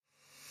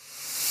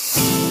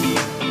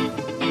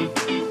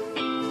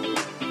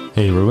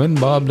Hey everyone,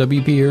 Bob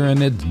WP here,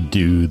 and it's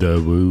Do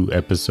the Woo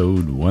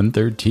episode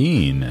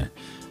 113.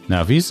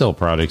 Now, if you sell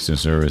products and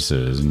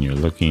services and you're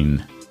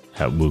looking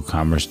at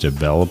WooCommerce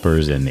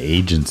developers and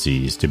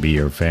agencies to be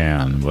your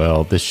fan,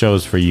 well, this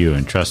show's for you,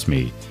 and trust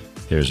me,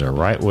 there's a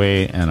right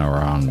way and a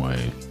wrong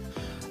way.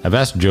 I've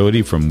asked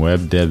Jodie from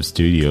Web Dev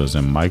Studios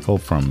and Michael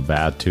from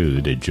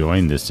Batu to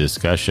join this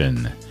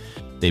discussion.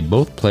 They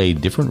both play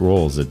different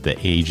roles at the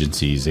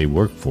agencies they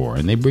work for,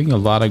 and they bring a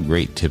lot of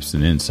great tips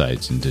and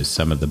insights into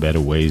some of the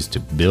better ways to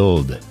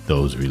build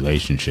those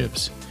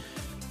relationships.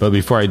 But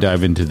before I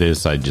dive into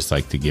this, I'd just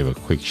like to give a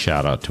quick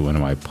shout out to one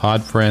of my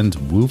pod friends,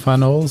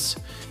 WooFunnels.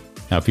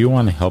 Now, if you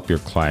want to help your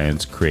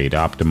clients create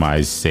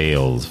optimized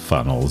sales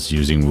funnels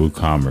using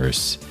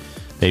WooCommerce,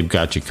 they've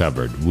got you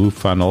covered.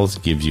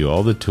 WooFunnels gives you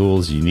all the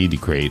tools you need to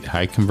create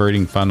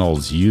high-converting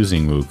funnels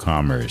using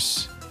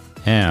WooCommerce.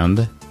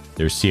 And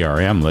their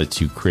CRM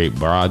lets you create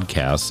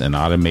broadcasts and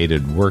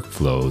automated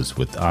workflows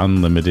with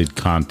unlimited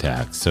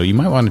contacts. So you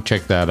might want to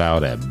check that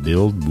out at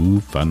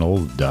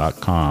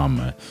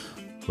buildwoofunnels.com.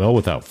 Well,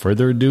 without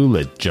further ado,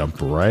 let's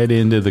jump right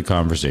into the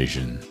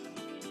conversation.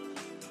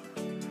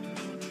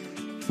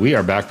 We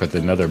are back with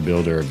another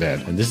builder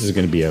event, and this is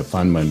going to be a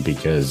fun one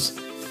because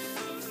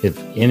if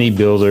any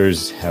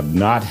builders have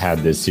not had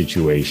this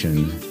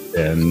situation,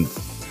 then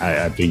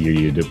I figure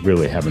you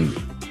really haven't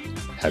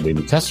had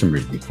any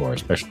customers before,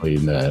 especially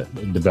in the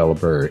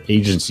developer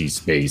agency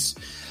space.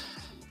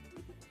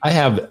 I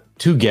have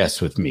two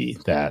guests with me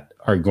that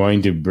are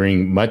going to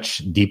bring much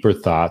deeper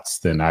thoughts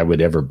than I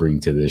would ever bring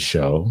to this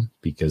show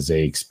because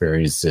they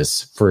experienced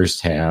this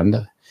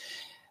firsthand.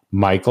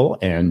 Michael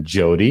and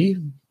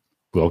Jodie,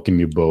 welcome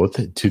you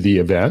both to the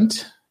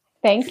event.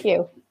 Thank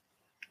you.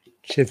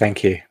 Sure,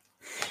 thank you.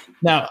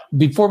 Now,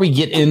 before we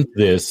get into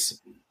this,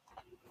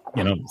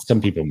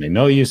 some people may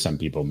know you, some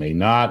people may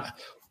not.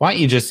 Why don't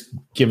you just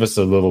give us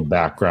a little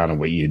background on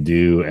what you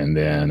do, and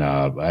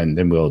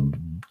then we'll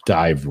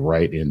dive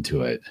right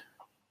into it.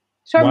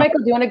 Sure, Michael,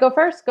 do you want to go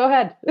first? Go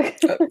ahead.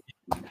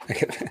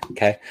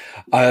 Okay.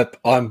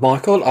 I'm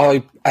Michael.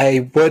 I'm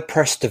a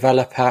WordPress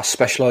developer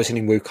specializing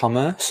in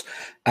WooCommerce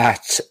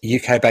at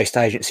UK-based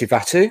agency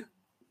Batu.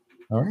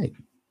 All right.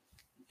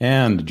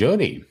 And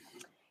Jodie.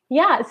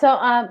 Yeah, so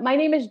my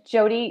name is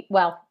Jodie.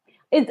 Well,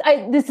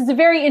 this is a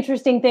very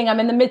interesting thing.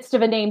 I'm in the midst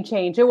of a name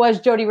change. It was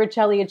Jodie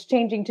Riccelli. It's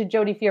changing to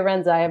Jodie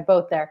Florenza. I have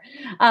both there.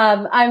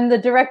 I'm the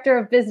Director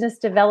of Business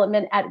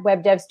Development at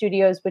Web Dev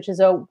Studios, which is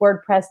a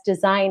WordPress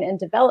design and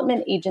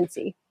development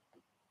agency.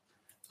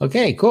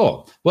 Okay,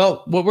 cool.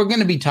 Well, what we're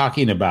going to be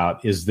talking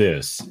about is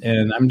this,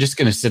 and I'm just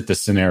going to set the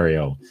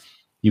scenario.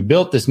 You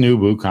built this new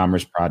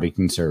WooCommerce product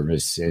and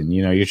service, and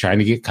you're trying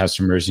to get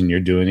customers, and you're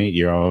doing it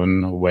your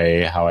own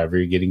way, however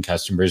you're getting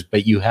customers,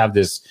 but you have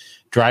this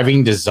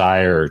driving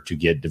desire to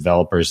get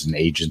developers and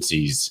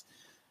agencies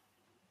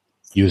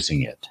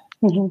using it.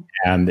 Mm-hmm.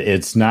 And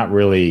it's not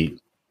really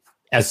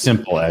as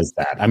simple as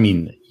that. I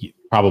mean,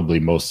 probably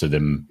most of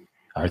them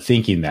are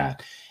thinking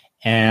that.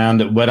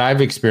 And what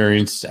I've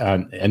experienced,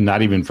 and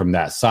not even from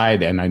that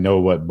side, and I know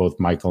what both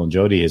Michael and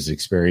Jodie has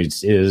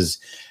experienced, is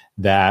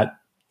that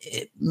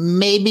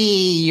maybe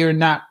you're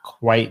not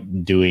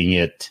quite doing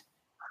it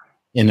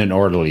in an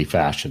orderly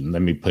fashion.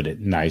 Let me put it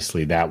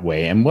nicely that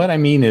way. And what I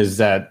mean is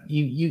that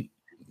you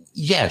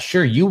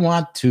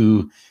want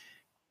to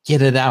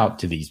get it out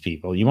to these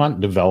people. You want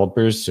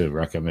developers to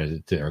recommend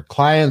it to their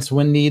clients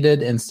when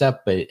needed and stuff,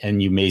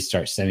 and you may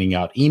start sending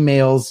out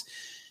emails.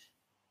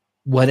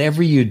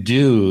 Whatever you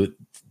do,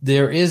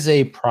 there is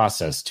a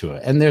process to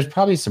it. And there's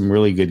probably some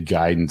really good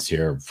guidance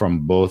here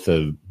from both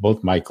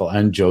Michael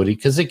and Jodie,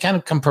 because they kind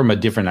of come from a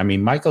different,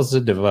 Michael's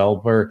a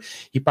developer.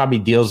 He probably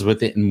deals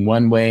with it in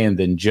one way. And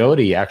then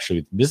Jodie,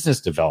 actually,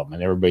 business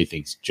development. Everybody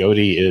thinks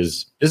Jodie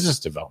is business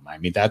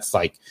development. That's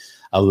like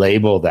a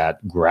label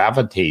that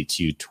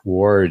gravitates you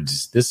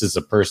towards, this is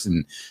a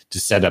person to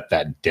set up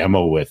that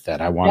demo with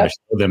that I want to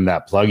show them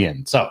that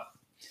plugin. So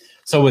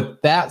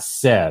with that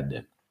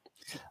said,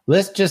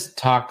 let's just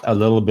talk a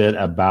little bit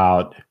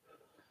about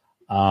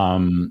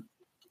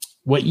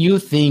what you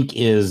think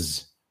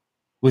is,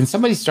 when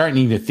somebody's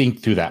starting to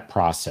think through that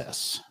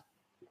process,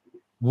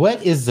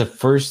 what is the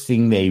first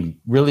thing they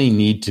really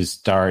need to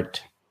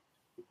start?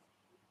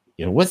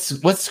 What's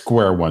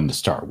square one to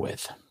start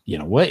with?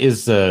 What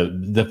is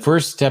the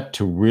first step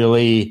to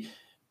really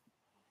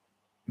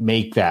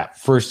make that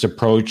first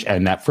approach?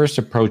 And that first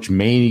approach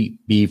may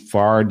be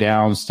far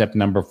down step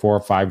number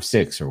 4, 5,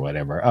 6, or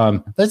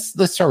whatever. Let's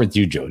start with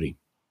you, Jodie.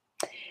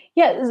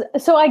 Yeah,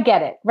 so I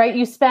get it, right?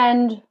 You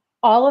spend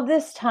all of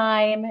this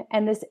time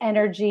and this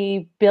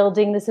energy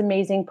building this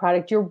amazing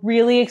product. You're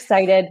really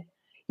excited.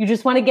 You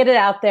just want to get it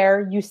out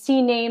there. You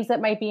see names that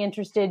might be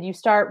interested. You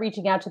start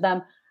reaching out to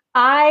them.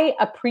 I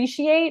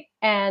appreciate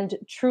and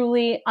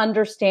truly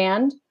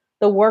understand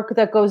the work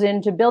that goes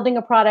into building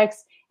a product,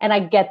 and I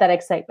get that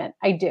excitement.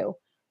 I do.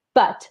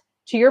 But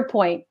to your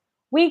point,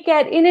 we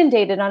get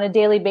inundated on a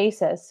daily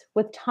basis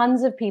with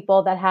tons of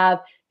people that have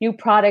new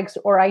products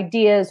or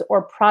ideas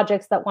or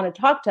projects that want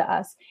to talk to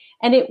us.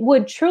 And it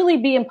would truly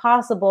be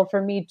impossible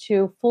for me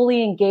to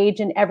fully engage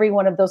in every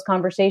one of those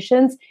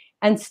conversations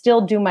and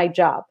still do my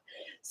job.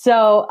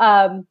 So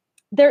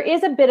there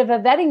is a bit of a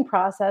vetting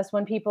process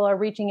when people are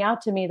reaching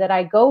out to me that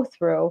I go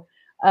through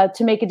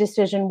to make a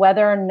decision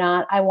whether or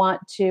not I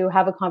want to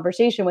have a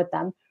conversation with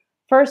them.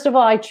 First of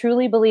all, I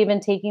truly believe in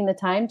taking the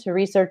time to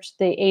research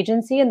the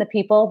agency and the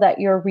people that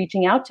you're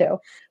reaching out to.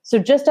 So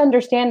just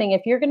understanding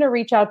if you're going to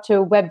reach out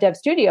to web dev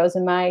studios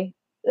in my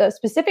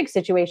specific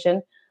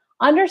situation,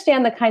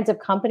 understand the kinds of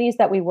companies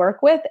that we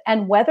work with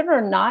and whether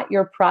or not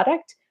your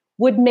product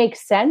would make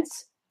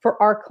sense for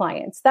our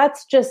clients.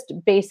 That's just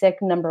basic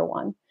number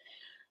one.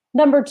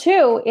 Number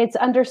two, it's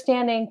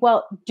understanding,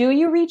 well, do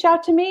you reach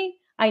out to me?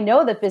 I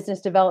know that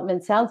business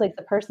development sounds like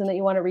the person that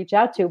you want to reach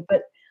out to,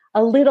 but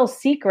a little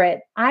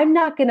secret, I'm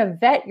not going to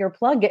vet your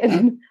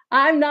plugin.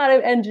 I'm not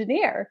an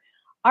engineer.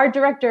 Our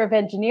director of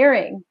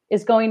engineering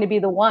is going to be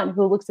the one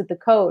who looks at the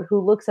code,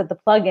 who looks at the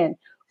plugin,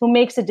 who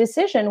makes a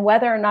decision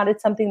whether or not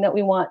it's something that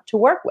we want to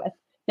work with.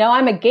 Now,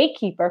 I'm a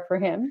gatekeeper for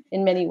him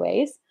in many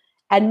ways,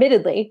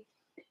 admittedly.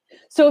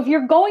 So if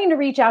you're going to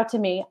reach out to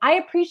me, I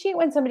appreciate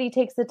when somebody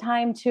takes the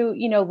time to,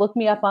 look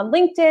me up on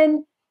LinkedIn,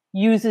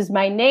 uses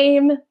my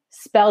name,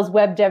 spells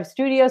Web Dev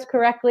Studios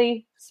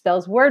correctly,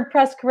 spells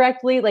WordPress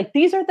correctly. Like,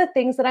 these are the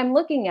things that I'm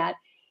looking at.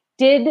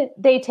 Did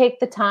they take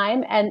the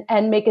time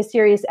and make a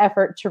serious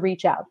effort to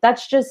reach out?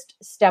 That's just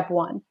step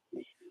one.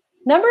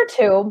 Number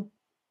two,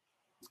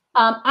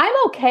 I'm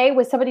okay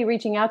with somebody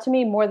reaching out to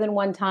me more than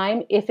one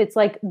time if it's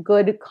like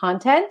good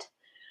content.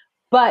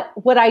 But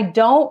what I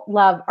don't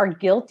love are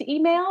guilt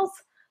emails.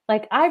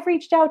 Like, I've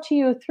reached out to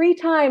you 3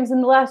 times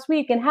in the last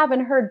week and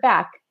haven't heard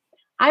back.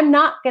 I'm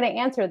not going to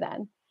answer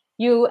then.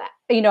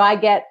 I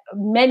get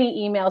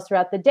many emails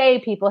throughout the day.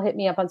 People hit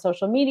me up on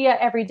social media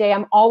every day.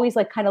 I'm always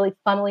kind of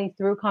funneling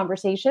through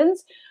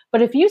conversations.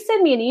 But if you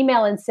send me an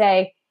email and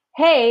say,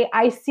 hey,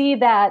 I see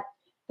that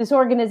this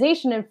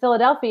organization in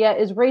Philadelphia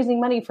is raising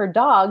money for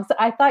dogs.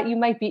 I thought you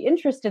might be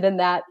interested in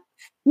that.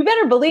 You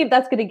better believe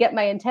that's going to get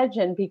my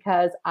attention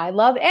because I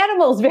love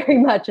animals very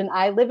much and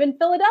I live in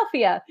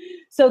Philadelphia.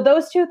 So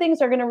those two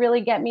things are going to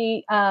really get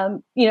me,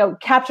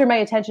 capture my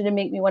attention and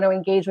make me want to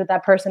engage with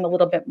that person a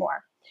little bit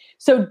more.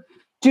 So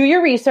do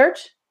your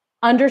research,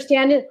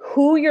 understand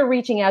who you're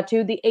reaching out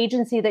to, the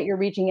agency that you're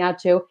reaching out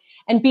to,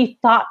 and be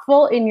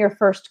thoughtful in your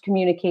first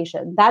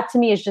communication. That to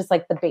me is just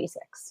like the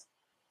basics.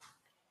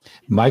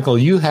 Michael,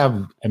 you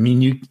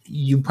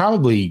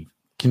probably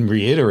can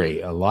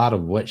reiterate a lot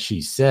of what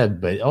she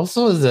said, but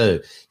also as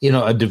a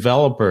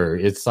developer,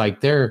 it's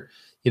like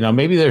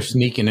maybe they're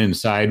sneaking in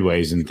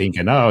sideways and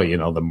thinking,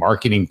 the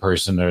marketing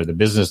person or the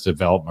business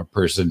development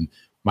person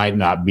might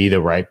not be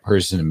the right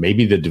person. And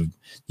maybe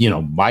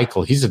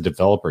Michael, he's a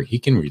developer. He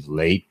can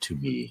relate to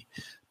me,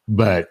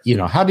 but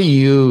how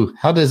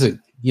does it,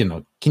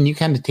 can you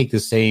kind of take the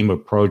same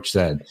approach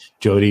that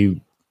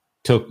Jodie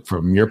took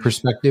from your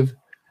perspective?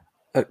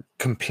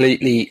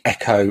 Completely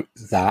echo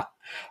that.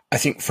 I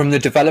think from the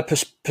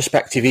developer's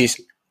perspective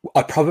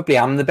I probably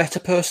am the better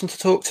person to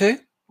talk to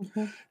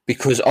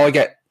because I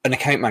get an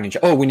account manager.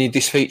 Oh, we need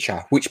this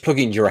feature. Which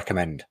plugin do you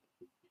recommend?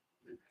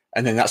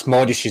 And then that's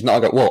my decision. I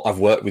go, well, I've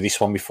worked with this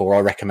one before.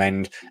 I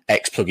recommend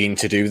X plugin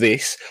to do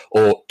this,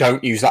 or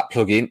don't use that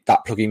plugin.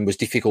 That plugin was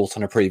difficult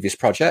on a previous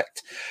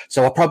project.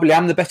 So I probably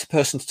am the better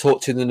person to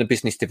talk to than a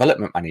business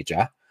development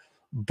manager.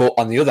 But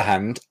on the other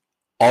hand,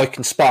 I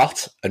can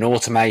spot an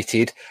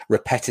automated,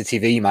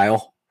 repetitive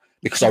email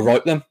because I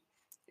write them.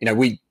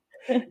 We,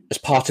 as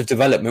part of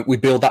development, we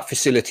build that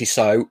facility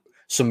so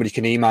somebody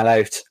can email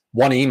out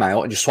one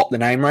email and just swap the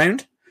name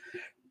around.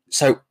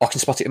 So I can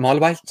spot it a mile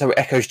away. So it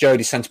echoes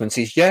Jodie's sentiment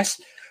is,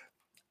 yes,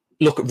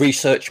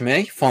 research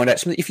me, find out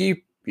something. If you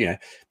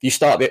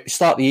start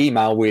the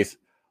email with,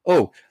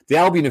 oh, the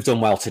Albion have done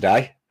well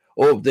today,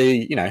 or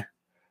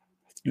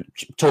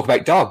talk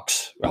about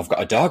dogs. I've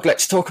got a dog.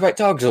 Let's talk about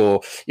dogs,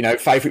 or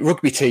favourite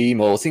rugby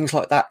team, or things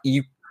like that.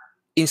 You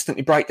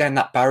instantly break down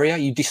that barrier.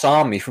 You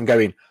disarm me from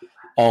going,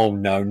 oh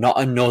no, not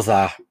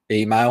another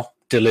email,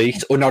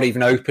 delete, or not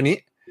even open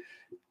it.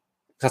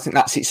 I think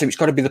that's it. So it's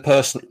got to be the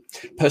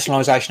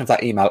personalization of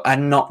that email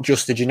and not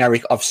just the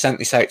generic, I've sent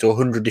this out to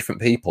 100 different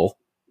people.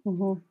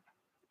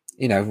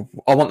 Mm-hmm.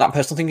 I want that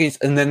person thinking,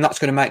 and then that's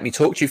going to make me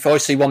talk to you. If I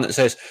see one that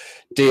says,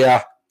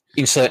 dear,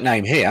 insert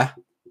name here,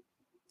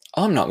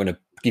 I'm not going to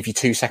give you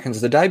 2 seconds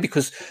of the day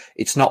because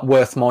it's not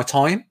worth my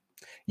time.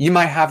 You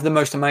may have the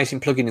most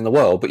amazing plugin in the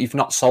world, but you've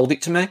not sold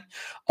it to me.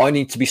 I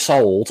need to be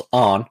sold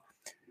on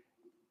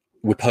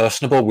we're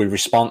personable, we're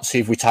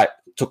responsive, we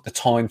took the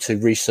time to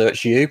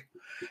research you.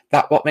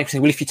 That what makes me,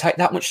 well, if you take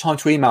that much time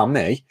to email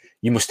me,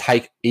 you must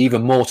take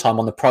even more time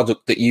on the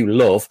product that you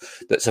love,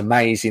 that's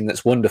amazing,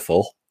 that's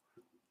wonderful,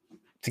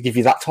 to give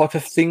you that type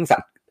of thing.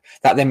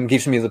 That then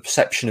gives me the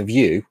perception of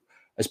you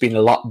as being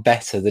a lot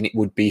better than it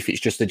would be if it's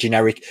just a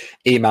generic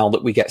email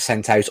that we get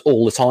sent out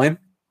all the time.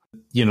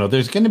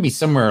 There's going to be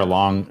somewhere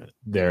along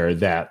there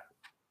that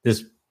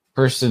this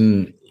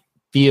person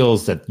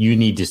feels that you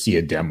need to see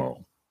a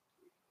demo.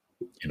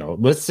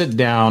 let's sit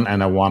down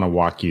and I want to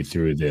walk you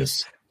through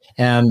this.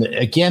 And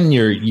again,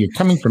 you're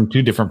coming from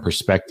two different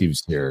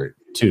perspectives here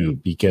too,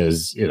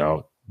 because,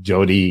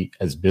 Jodie,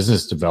 as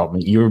business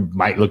development, you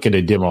might look at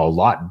a demo a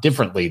lot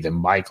differently than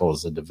Michael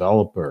as a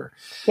developer.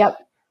 Yep.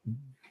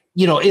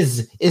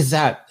 Is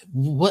that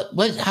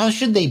what how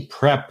should they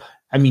prep?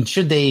 I mean,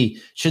 should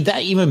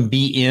that even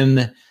be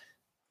in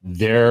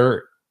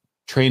their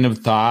train of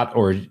thought,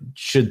 or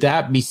should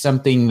that be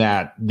something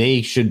that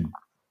they should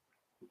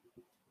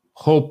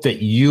hope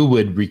that you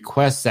would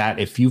request that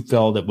if you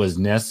felt it was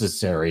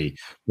necessary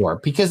for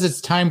it? Because it's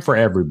time for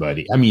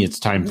everybody. I mean, it's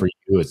time for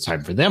you, it's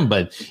time for them,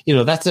 but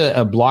that's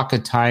a block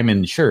of time,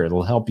 and sure,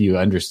 it'll help you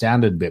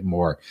understand it a bit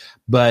more.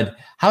 But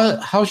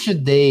how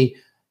should they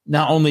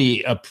not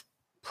only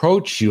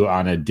approach you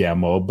on a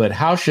demo, but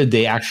how should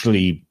they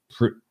actually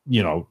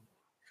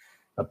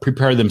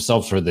prepare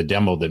themselves for the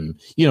demo,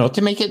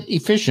 to make it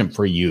efficient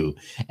for you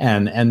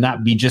and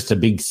not be just a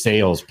big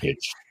sales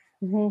pitch?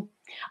 Mm-hmm.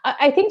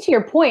 I think to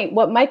your point,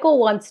 what Michael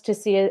wants to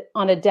see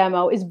on a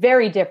demo is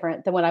very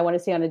different than what I want to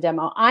see on a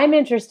demo. I'm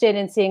interested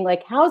in seeing,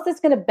 like, how is this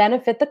going to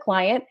benefit the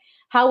client?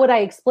 How would I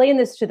explain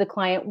this to the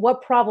client?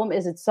 What problem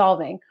is it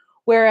solving?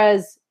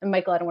 Whereas, and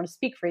Michael, I don't want to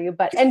speak for you,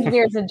 but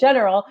engineers in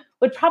general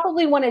would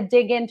probably want to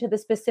dig into the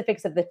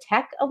specifics of the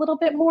tech a little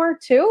bit more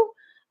too.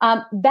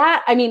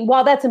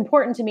 While that's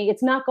important to me,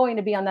 it's not going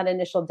to be on that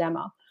initial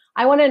demo.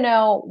 I want to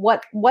know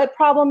what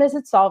problem is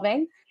it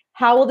solving?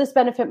 How will this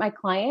benefit my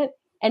client?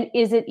 And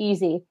is it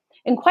easy?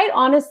 And quite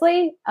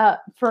honestly,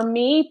 for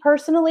me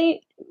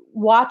personally,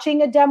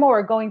 watching a demo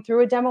or going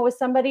through a demo with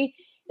somebody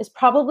is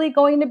probably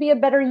going to be a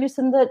better use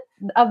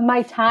of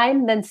my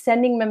time than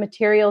sending me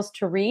materials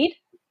to read.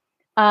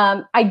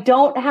 I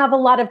don't have a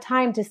lot of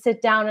time to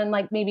sit down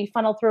and maybe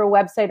funnel through a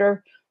website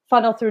or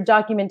funnel through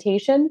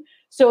documentation.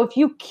 So if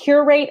you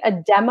curate a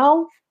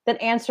demo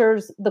that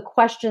answers the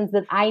questions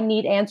that I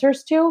need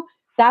answers to,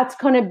 that's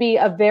going to be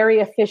a very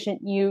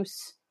efficient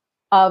use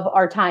of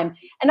our time.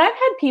 And I've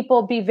had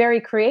people be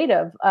very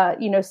creative,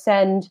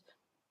 send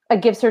a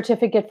gift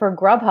certificate for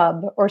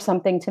Grubhub or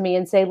something to me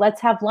and say,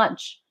 let's have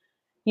lunch,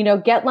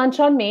 get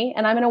lunch on me,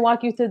 and I'm going to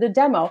walk you through the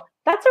demo.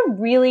 That's a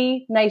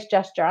really nice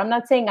gesture. I'm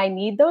not saying I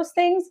need those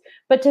things,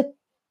 but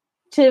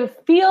to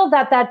feel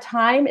that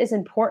time is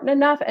important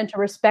enough and to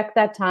respect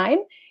that time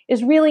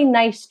is really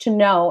nice to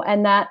know.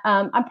 And that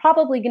I'm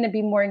probably going to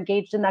be more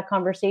engaged in that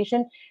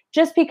conversation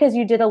just because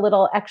you did a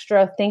little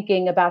extra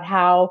thinking about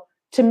how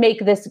to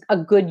make this a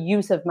good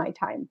use of my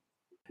time.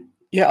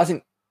 Yeah, I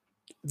think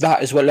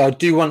that as well. I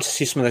do want to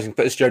see some of those things,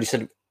 but as Jodie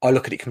said, I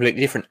look at it completely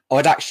different.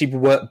 I'd actually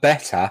work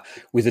better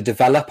with a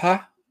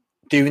developer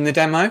doing the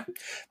demo,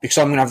 because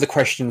I'm going to have the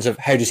questions of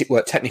how does it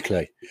work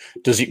technically?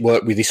 Does it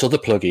work with this other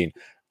plugin?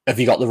 Have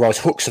you got the right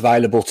hooks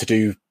available to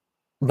do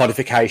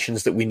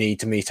modifications that we need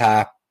to meet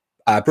our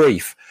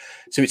brief?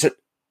 So it's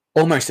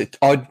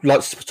I'd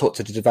like to talk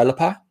to the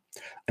developer.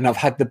 And I've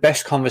had the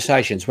best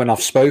conversations when I've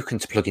spoken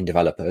to plugin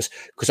developers,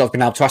 because I've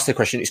been able to ask the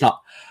question. It's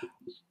not,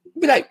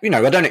 I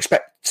don't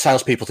expect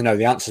salespeople to know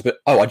the answers, but,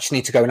 I just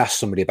need to go and ask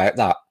somebody about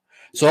that.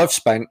 So I've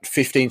spent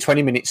 15,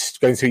 20 minutes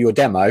going through your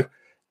demo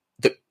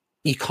that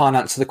you can't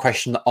answer the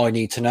question that I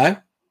need to know.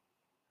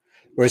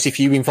 Whereas if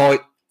you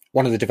invite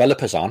one of the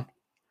developers on,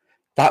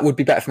 that would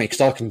be better for me,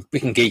 because we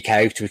can geek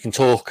out, we can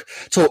talk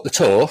the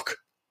talk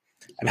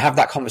and have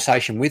that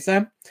conversation with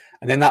them.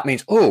 And then that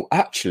means,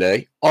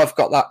 actually, I've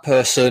got that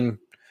person,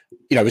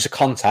 as a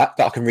contact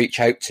that I can reach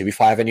out to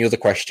if I have any other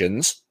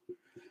questions.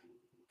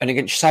 And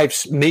it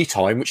saves me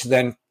time, which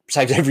then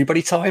saves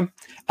everybody time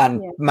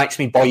and makes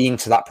me buy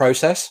into that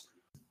process.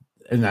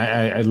 And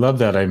I love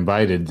that I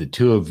invited the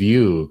two of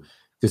you,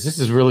 because this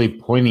is really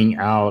pointing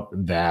out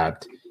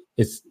that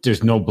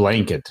there's no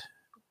blanket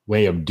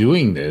way of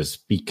doing this,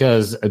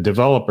 because you're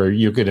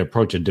going to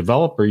approach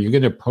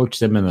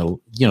them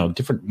in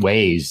different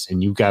ways,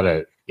 and you've got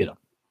to,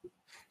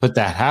 put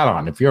that hat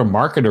on. If you're a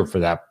marketer for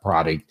that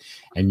product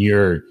and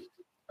you're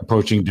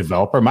approaching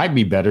developer, it might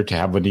be better to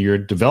have one of your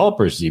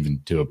developers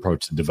even to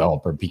approach the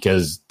developer,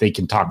 because they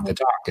can talk the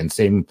talk. And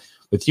same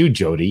with you,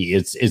 Jodie.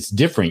 It's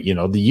different. You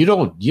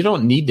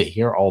don't need to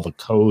hear all the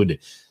code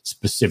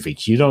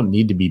specifics. You don't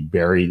need to be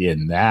buried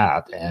in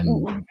that.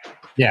 And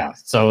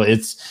so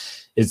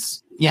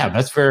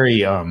that's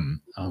very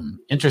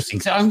interesting.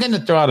 So I'm going to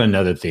throw out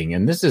another thing,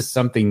 and this is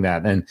something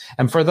that,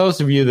 and for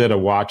those of you that are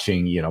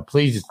watching,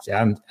 please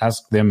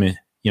ask them,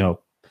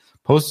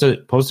 post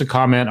a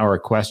comment or a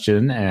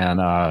question,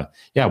 and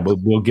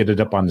we'll get it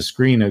up on the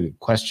screen, a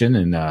question,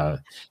 and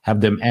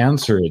have them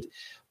answer it.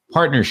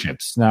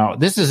 Partnerships. Now,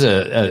 this is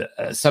a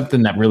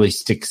something that really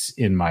sticks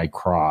in my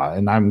craw,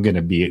 and I'm going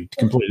to be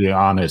completely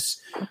honest,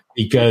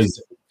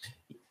 because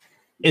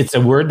it's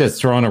a word that's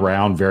thrown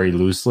around very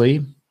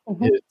loosely.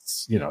 Mm-hmm.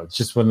 It's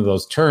just one of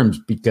those terms,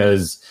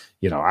 because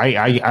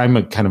I'm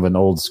a kind of an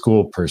old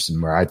school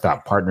person where I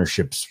thought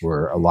partnerships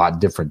were a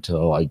lot different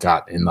till I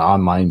got in the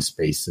online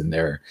space, and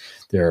they're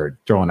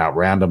thrown out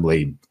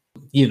randomly.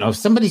 If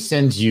somebody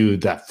sends you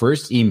that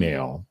first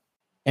email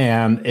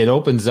and it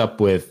opens up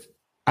with,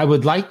 I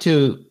would like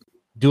to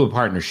do a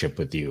partnership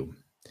with you.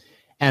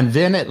 And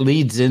then it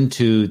leads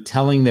into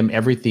telling them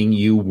everything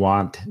you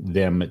want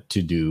them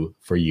to do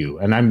for you.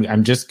 And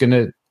I'm just going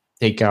to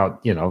take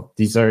out,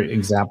 these are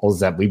examples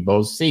that we've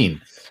both seen.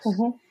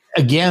 Mm-hmm.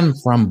 Again,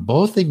 from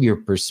both of your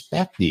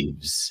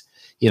perspectives,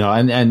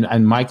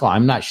 and Michael,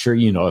 I'm not sure,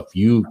 if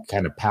you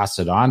kind of pass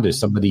it on to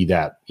somebody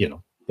that,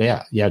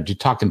 you're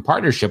talking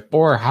partnership,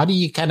 or how do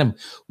you kind of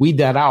weed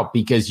that out?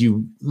 Because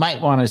you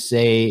might want to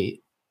say,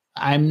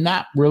 I'm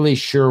not really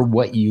sure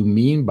what you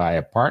mean by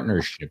a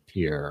partnership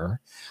here.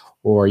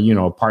 Or,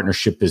 a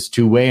partnership is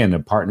two-way, and a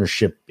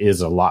partnership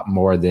is a lot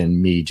more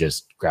than me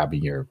just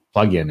grabbing your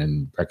plugin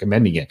and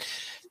recommending it.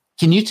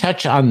 Can you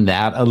touch on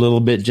that a little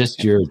bit,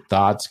 just your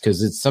thoughts?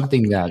 Because it's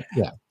something that,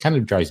 kind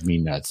of drives me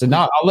nuts. And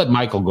now I'll let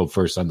Michael go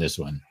first on this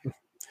one.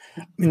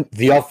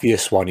 The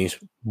obvious one is,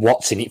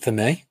 what's in it for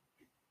me?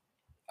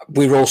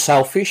 We're all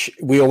selfish.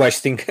 We always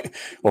think,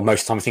 well,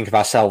 most of the time we think of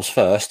ourselves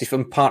first. If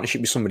I'm in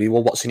partnership with somebody,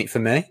 well, what's in it for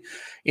me?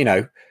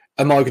 Am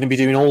I going to be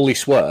doing all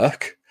this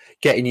work,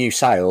 getting you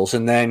sales,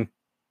 and then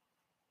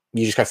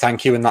you just go,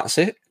 thank you, and that's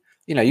it?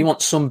 You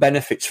want some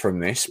benefits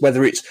from this,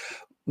 whether it's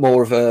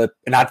more of an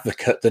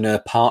advocate than a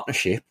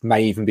partnership,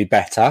 may even be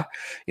better.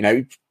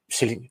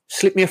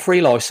 Slip me a free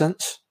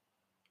license,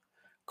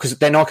 because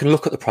then I can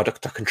look at the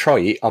product, I can try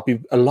it. I'll be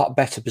a lot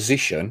better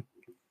position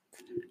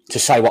to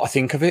say what I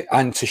think of it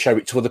and to show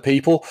it to other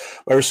people.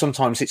 Whereas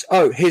sometimes it's,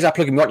 oh, here's our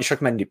plugin, we want you to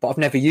recommend it, but I've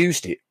never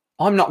used it.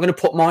 I'm not going to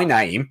put my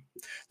name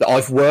that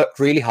I've worked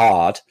really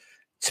hard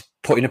to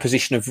put in a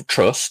position of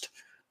trust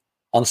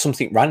on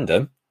something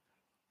random.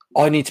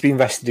 I need to be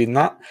invested in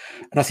that.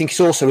 And I think it's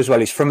also, as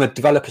well, is from a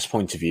developer's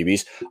point of view,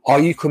 is, are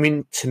you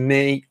coming to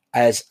me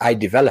as a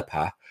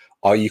developer?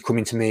 Are you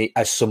coming to me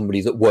as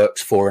somebody that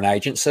works for an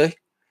agency?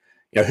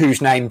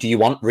 Whose name do you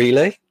want,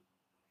 really?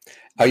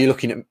 Are you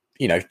looking at,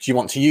 do you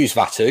want to use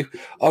Vatu?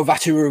 Oh,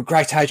 Vatu are a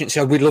great agency.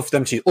 We'd love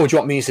them to. Or do you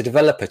want me as a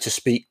developer to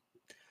speak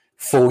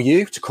for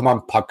you, to come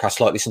on podcasts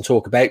like this and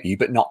talk about you,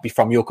 but not be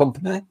from your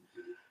company?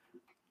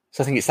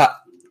 So I think it's that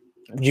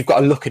you've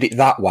got to look at it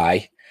that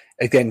way,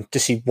 again, to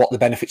see what the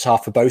benefits are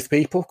for both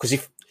people. Because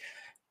if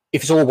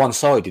it's all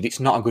one-sided, it's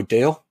not a good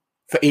deal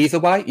for either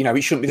way.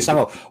 It shouldn't be the same.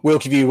 Oh, we'll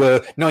give you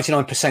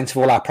 99% of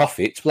all our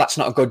profits. Well, that's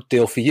not a good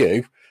deal for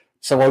you.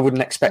 So I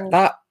wouldn't expect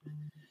that.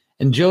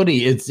 And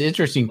Jodie, it's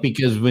interesting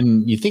because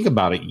when you think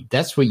about it,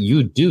 that's what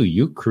you do.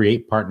 You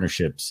create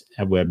partnerships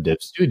at Web Dev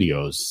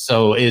Studios.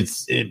 So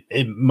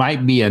it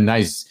might be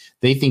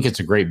they think it's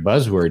a great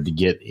buzzword to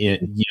get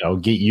in,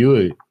 get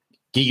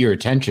your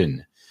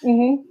attention.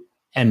 Mm-hmm.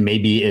 And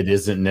maybe it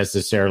isn't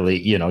necessarily,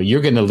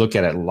 you're going to look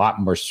at it a lot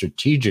more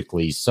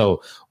strategically.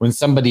 So when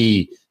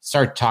somebody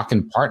starts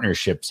talking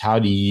partnerships, how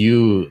do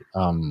you,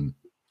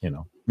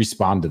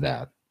 respond to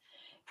that?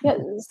 Yeah.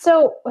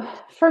 So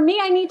for me,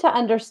 I need to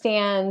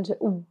understand,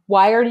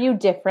 why are you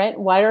different?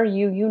 Why are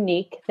you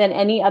unique than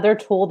any other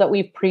tool that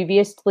we've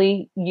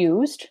previously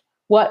used?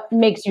 What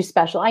makes you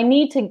special? I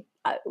need to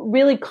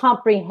really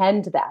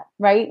comprehend that,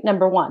 right?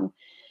 Number one.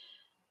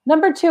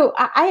 Number two,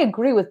 I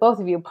agree with both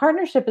of you.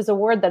 Partnership is a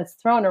word that's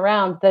thrown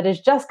around that has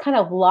just kind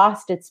of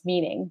lost its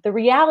meaning. The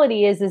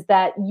reality is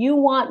that you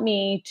want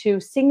me to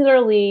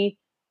singularly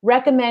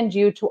recommend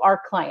you to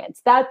our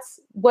clients. That's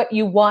what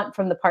you want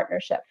from the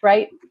partnership,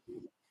 right?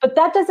 But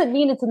that doesn't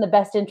mean it's in the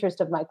best interest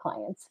of my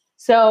clients.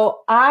 So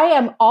I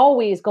am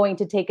always going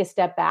to take a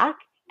step back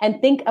and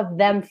think of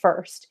them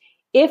first.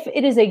 If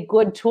it is a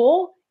good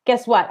tool,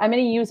 guess what? I'm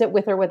going to use it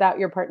with or without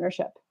your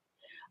partnership.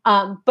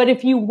 But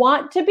if you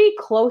want to be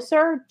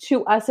closer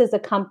to us as a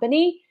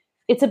company,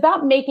 it's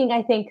about making,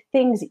 I think,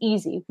 things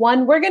easy.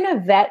 One, we're going to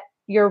vet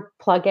your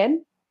plugin,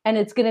 and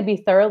it's going to be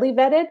thoroughly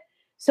vetted.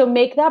 So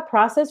make that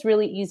process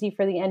really easy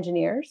for the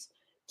engineers.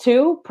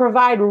 Two,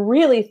 provide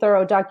really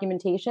thorough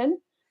documentation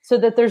so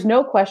that there's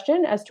no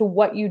question as to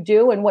what you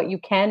do and what you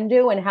can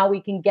do and how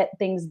we can get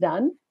things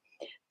done.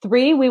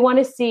 Three, we want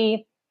to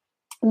see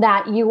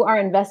that you are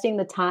investing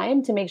the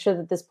time to make sure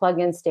that this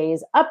plugin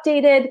stays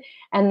updated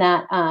and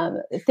that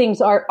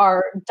things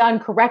are done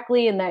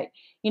correctly, and that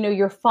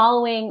you're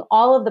following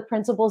all of the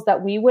principles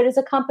that we would as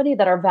a company,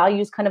 that our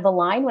values kind of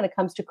align when it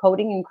comes to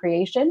coding and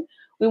creation.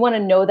 We want to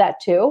know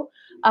that too.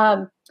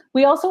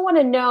 We also want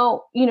to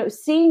know,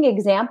 seeing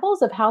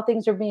examples of how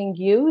things are being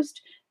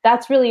used.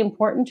 That's really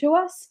important to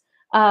us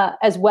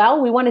as well.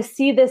 We want to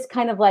see this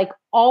kind of like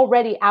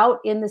already out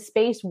in the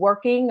space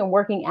working and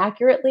working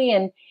accurately.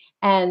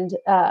 And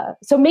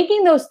so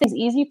making those things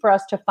easy for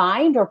us to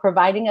find, or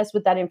providing us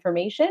with that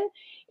information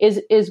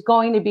is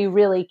going to be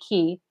really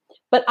key.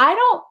 But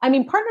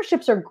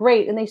partnerships are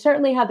great, and they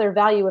certainly have their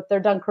value if they're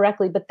done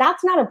correctly, but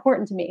that's not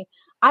important to me.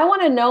 I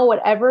want to know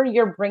whatever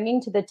you're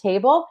bringing to the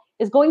table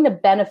is going to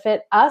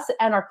benefit us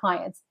and our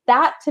clients.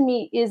 That to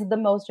me is the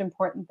most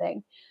important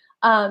thing.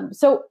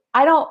 So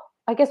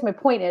I guess my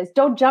point is,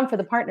 don't jump for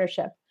the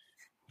partnership.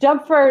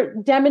 Jump for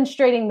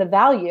demonstrating the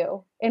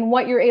value in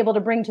what you're able to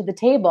bring to the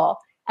table.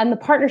 And the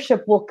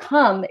partnership will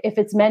come if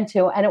it's meant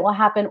to, and it will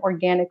happen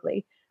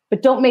organically.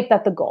 But don't make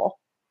that the goal.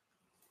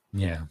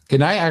 Yeah.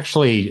 Can I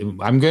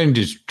I'm going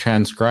to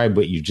transcribe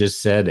what you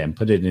just said and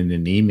put it in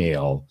an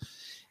email.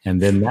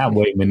 And then that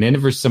way,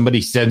 whenever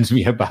somebody sends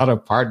me about a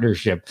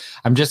partnership,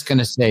 I'm just going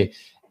to say,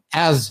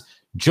 as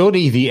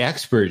Jodie, the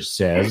expert,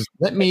 says,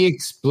 let me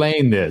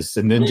explain this,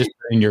 and then just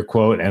put in your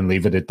quote and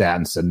leave it at that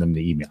and send them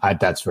the email.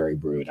 That's very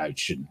rude. I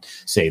shouldn't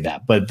say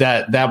that, but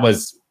that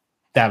was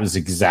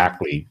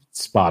exactly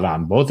spot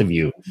on, both of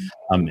you.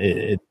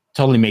 It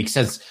totally makes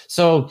sense.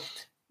 So,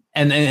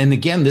 and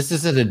again, this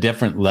is at a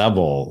different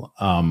level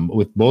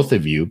with both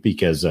of you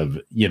because of,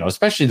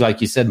 especially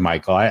like you said,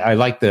 Michael. I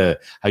like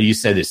how you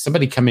said, is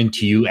somebody coming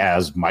to you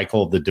as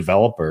Michael the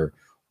developer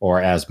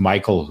or as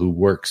Michael who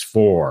works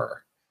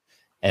for,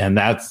 and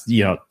that's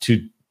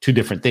two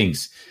different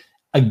things.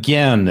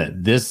 Again,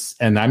 this,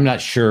 and I'm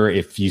not sure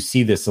if you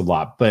see this a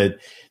lot, but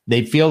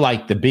they feel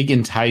like the big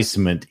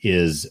enticement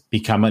is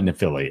become an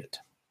affiliate.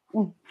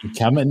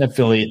 Become an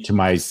affiliate to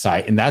my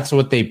site. And that's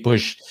what they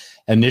push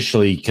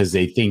initially because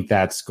they think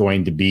that's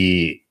going to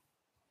be,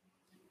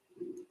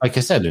 like I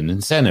said, an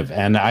incentive.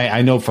 And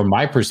I know from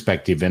my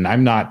perspective, and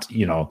I'm not,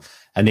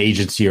 an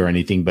agency or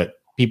anything, but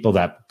people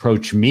that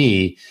approach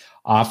me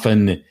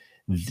often,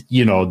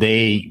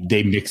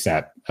 they mix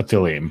that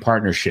affiliate and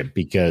partnership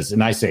because,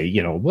 and I say,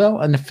 well,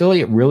 an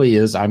affiliate really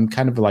is, I'm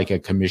kind of like a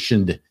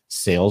commissioned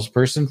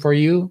salesperson for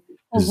you.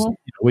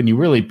 When you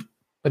really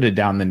put it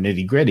down the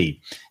nitty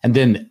gritty, and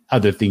then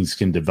other things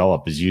can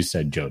develop, as you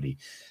said, Jodie.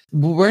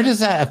 Where does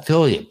that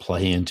affiliate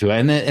play into it?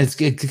 And it's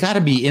got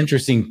to be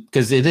interesting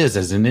because it is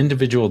as an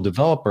individual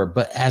developer,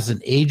 but as an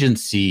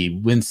agency,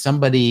 when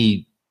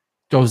somebody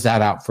throws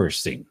that out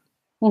first thing.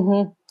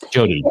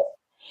 Jodie.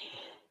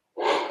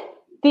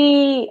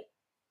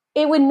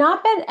 It would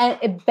not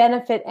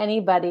benefit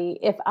anybody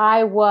if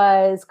I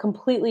was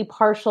completely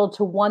partial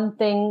to one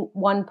thing,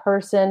 one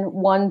person,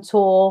 one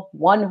tool,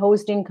 one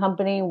hosting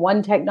company,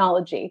 one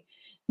technology.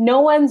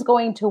 No one's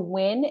going to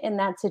win in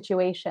that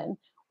situation.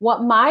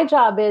 What my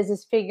job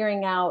is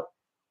figuring out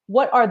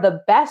what are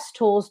the best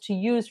tools to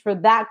use for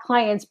that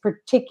client's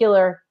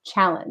particular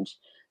challenge.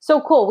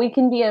 So cool. We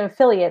can be an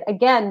affiliate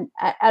again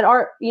at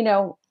our,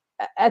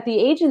 at the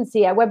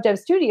agency at Web Dev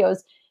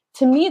Studios.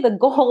 To me, the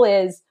goal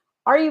is,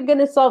 are you going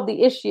to solve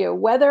the issue?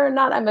 Whether or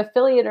not I'm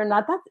affiliate or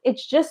not,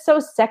 it's just so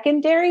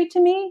secondary to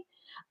me.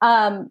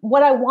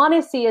 What I want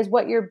to see is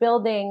what you're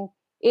building.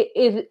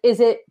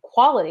 Is it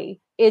quality?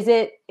 Is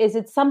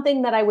it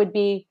something that I would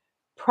be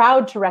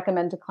proud to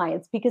recommend to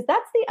clients? Because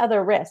that's the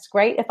other risk,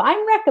 right? If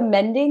I'm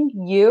recommending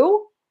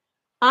you,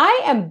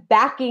 I am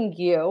backing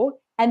you.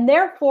 And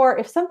therefore,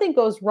 if something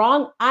goes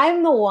wrong,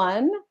 I'm the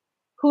one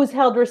who's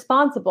held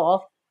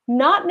responsible,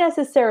 not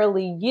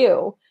necessarily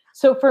you.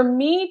 So for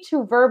me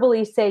to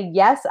verbally say,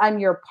 yes, I'm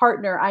your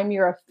partner, I'm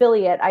your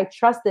affiliate, I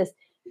trust this,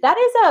 that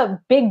is a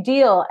big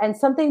deal and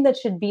something that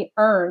should be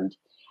earned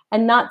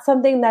and not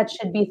something that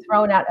should be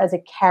thrown out as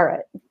a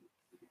carrot.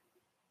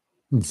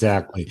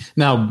 Exactly.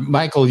 Now,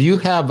 Michael, you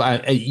have,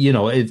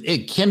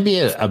 it can be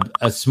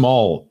a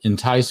small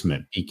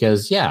enticement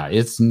because, yeah,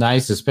 it's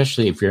nice,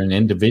 especially if you're an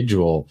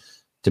individual,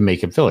 to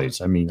make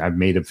affiliates. I mean, I've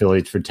made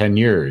affiliates for 10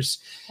 years.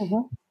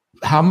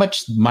 How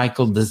much,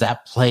 Michael, does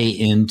that play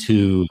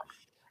into...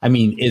 I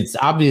mean, it's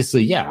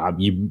obviously, yeah,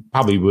 you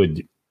probably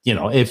would,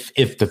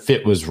 if the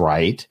fit was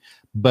right,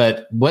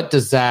 but what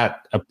does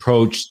that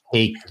approach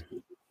take?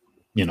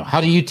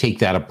 How do you take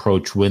that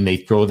approach when they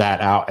throw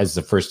that out as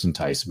the first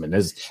enticement,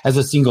 as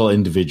a single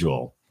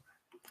individual?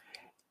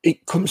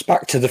 It comes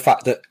back to the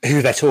fact that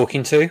who they're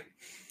talking to,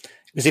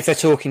 because if they're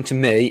talking to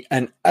me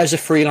and as a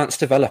freelance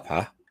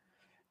developer,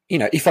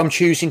 if I'm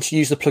choosing to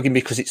use the plugin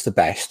because it's the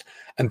best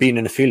and being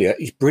an affiliate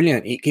is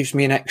brilliant. It gives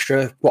me an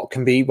extra,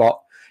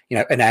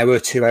 an hour,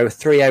 2 hours,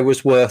 3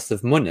 hours worth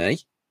of money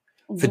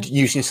for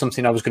using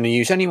something I was going to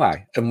use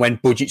anyway. And when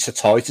budgets are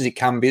tight, as it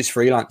can be as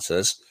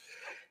freelancers,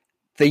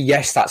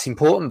 yes, that's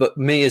important. But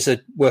me as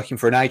working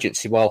for an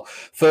agency, well,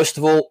 first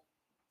of all,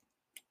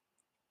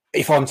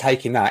 if I'm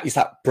taking that, is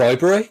that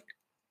bribery?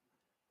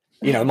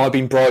 Am I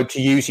being bribed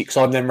to use it because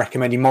I'm then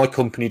recommending my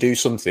company do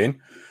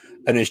something?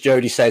 And as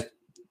Jodie said,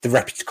 the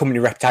company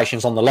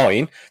reputation's on the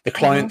line. The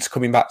client's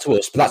coming back to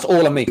us, but that's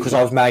all on me because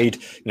I've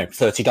made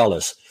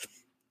 $30.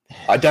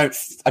 I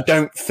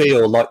don't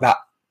feel like that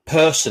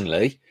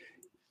personally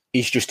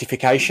is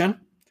justification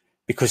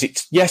because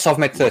it's, yes, I've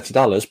made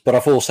 $30, but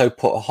I've also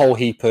put a whole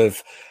heap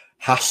of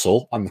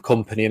hassle on the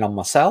company and on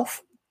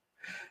myself.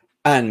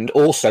 And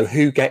also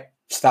who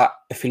gets that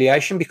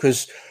affiliation,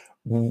 because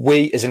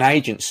we as an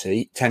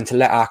agency tend to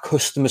let our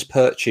customers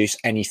purchase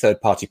any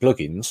third-party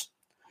plugins.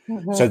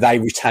 So they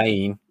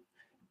retain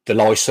the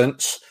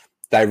license,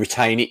 they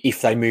retain it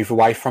if they move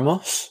away from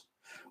us,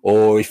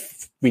 or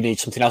if we need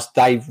something else,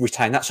 they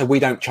retain that. So we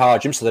don't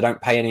charge them, so they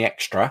don't pay any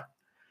extra.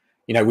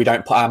 We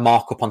don't put our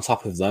markup on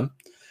top of them.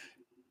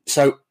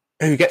 So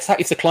who gets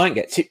that? If the client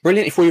gets it,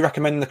 brilliant. If we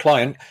recommend the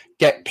client,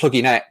 get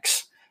plugin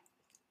X,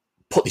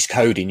 put this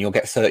code in, you'll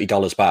get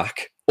 $30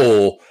 back,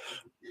 or,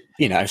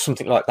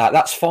 something like that.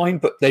 That's fine.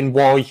 But then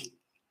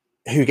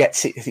who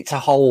gets it? It's a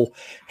whole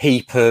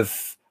heap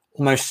of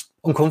almost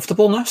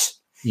uncomfortableness.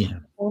 Yeah,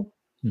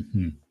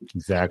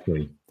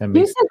 exactly. That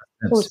makes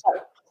sense.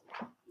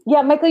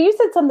 Yeah, Michael, you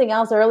said something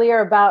else earlier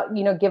about,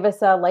 give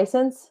us a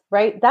license,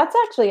 right? That's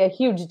actually a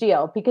huge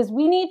deal because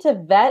we need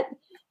to vet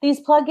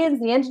these plugins.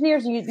 The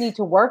engineers need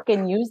to work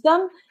and use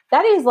them.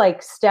 That is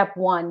like step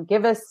one.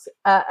 Give us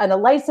a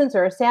license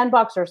or a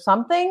sandbox or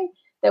something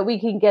that we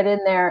can get in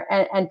there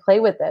and play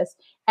with this.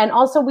 And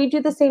also we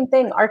do the same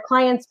thing. Our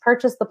clients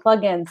purchase the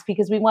plugins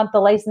because we want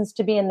the license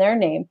to be in their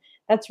name.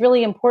 That's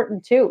really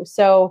important too.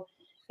 So,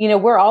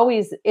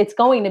 it's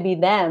going to be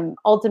them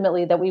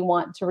ultimately that we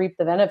want to reap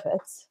the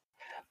benefits.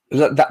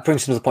 That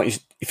brings me to the point: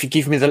 is if you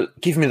give me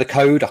the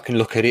code, I can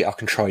look at it, I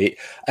can try it,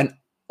 and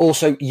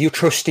also you're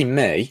trusting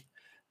me,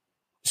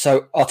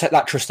 so I'll take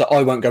that trust that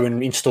I won't go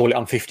and install it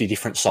on 50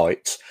 different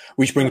sites.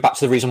 Which brings back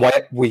to the reason why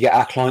we get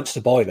our clients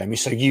to buy them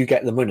is so you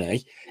get the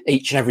money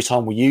each and every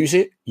time we use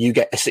it. You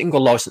get a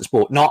single license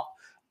bought, not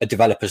a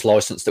developer's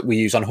license that we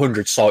use on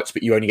 100 sites,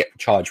 but you only get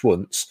charged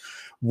once.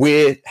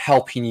 We're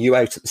helping you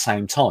out at the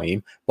same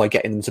time by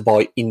getting them to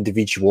buy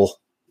individual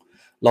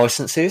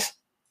licenses.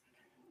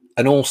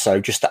 And also,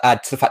 just to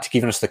add to the fact of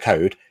giving us the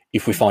code,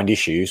 if we find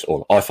issues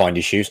or I find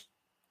issues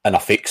and I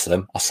fix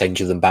them, I'll send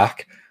you them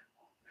back.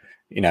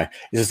 There's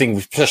a thing,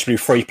 especially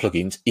with free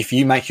plugins. If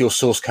you make your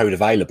source code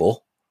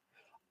available,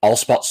 I'll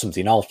spot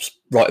something. I'll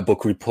write a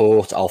bug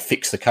report. I'll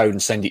fix the code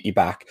and send it you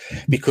back.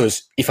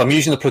 Because if I'm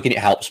using the plugin, it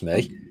helps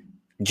me.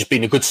 Just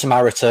being a good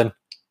Samaritan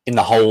in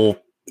the whole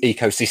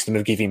ecosystem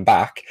of giving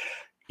back,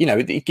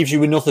 it gives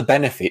you another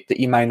benefit that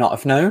you may not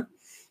have known.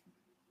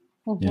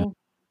 Mm-hmm. Yeah.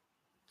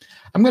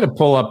 I'm going to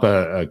pull up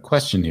a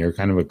question here,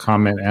 kind of a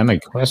comment and a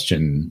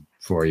question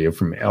for you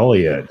from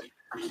Elliot.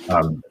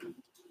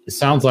 It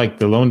sounds like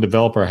the lone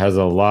developer has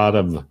a lot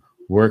of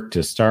work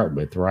to start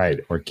with, right?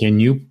 Or can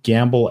you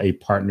gamble a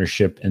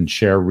partnership and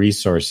share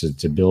resources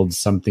to build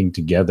something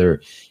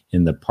together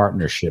in the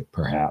partnership,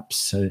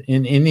 perhaps?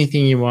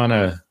 Anything you want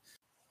to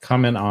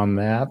comment on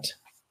that?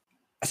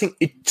 I think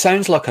it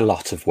sounds like a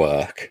lot of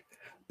work,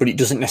 but it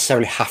doesn't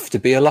necessarily have to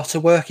be a lot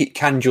of work. It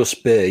can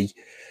just be,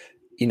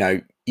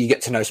 you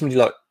get to know somebody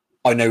like,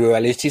 I know who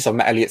Elliot is. I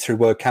met Elliot through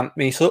WordCamp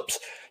meetups.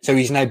 So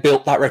he's now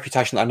built that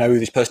reputation that I know who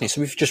this person is.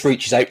 So if he just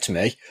reaches out to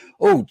me,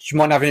 oh, do you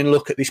mind having a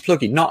look at this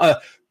plugin? Not a,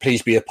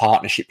 please be a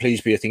partnership, please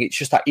be a thing. It's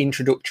just that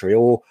introductory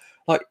or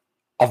like,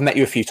 I've met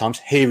you a few times.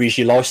 Here is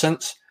your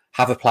license.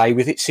 Have a play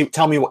with it. See,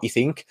 tell me what you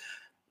think.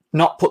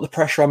 Not put the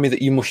pressure on me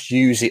that you must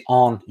use it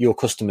on your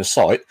customer's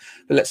site,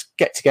 but let's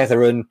get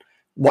together and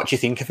what do you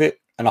think of it?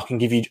 And I can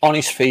give you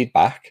honest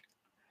feedback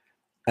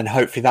and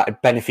hopefully that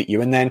would benefit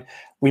you. And then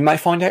we may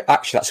find out,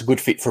 actually, that's a good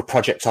fit for a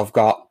project I've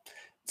got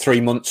 3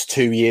 months,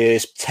 2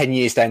 years, 10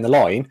 years down the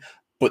line.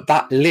 But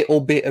that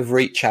little bit of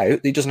reach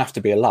out, it doesn't have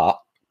to be a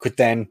lot, could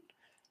then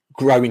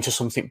grow into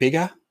something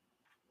bigger.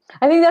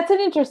 I think that's an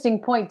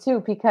interesting point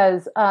too,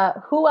 because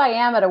who I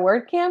am at a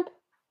WordCamp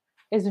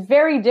is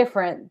very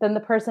different than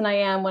the person I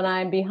am when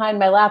I'm behind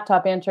my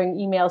laptop answering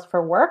emails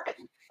for work.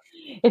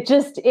 It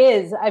just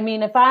is. I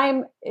mean, if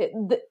I'm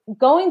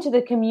going to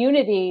the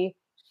community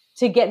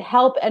to get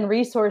help and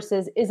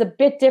resources is a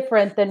bit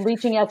different than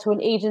reaching out to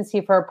an agency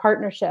for a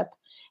partnership.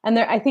 And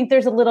I think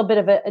there's a little bit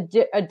of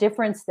a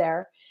difference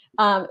there.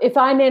 If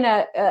I'm in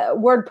a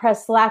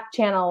WordPress Slack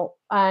channel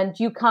and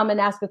you come and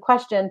ask a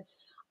question,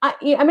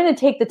 I'm going to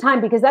take the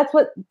time because that's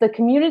what the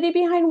community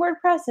behind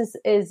WordPress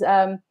is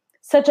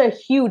such a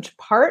huge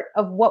part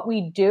of what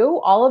we do,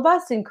 all of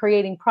us, in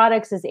creating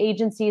products as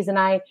agencies. And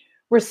I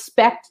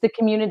respect the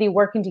community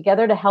working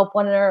together to help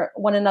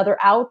one another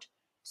out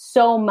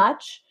so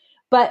much.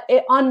 But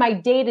on my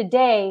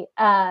day-to-day,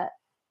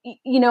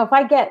 if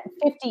I get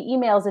 50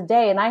 emails a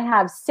day and I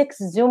have 6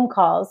 Zoom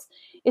calls,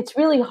 it's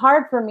really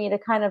hard for me to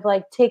kind of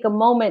like take a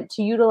moment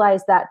to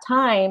utilize that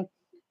time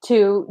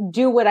to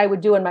do what I would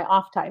do in my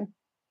off time.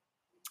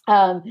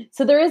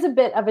 So there is a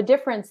bit of a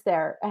difference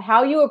there.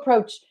 How you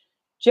approach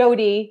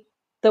Jodie,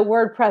 the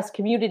WordPress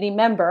community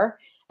member,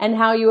 and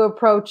how you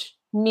approach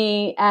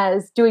me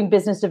as doing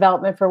business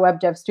development for Web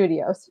Dev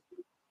Studios.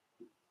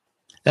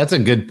 That's a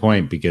good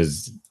point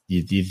because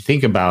you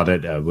think about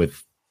it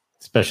with,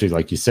 especially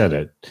like you said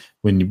it,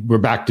 when we're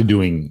back to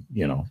doing,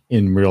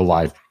 in real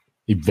life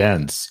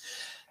events,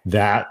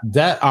 that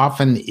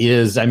often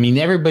is, I mean,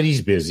 everybody's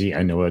busy,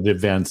 I know, at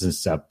events and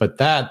stuff, but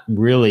that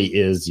really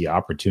is the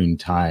opportune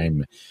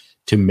time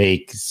to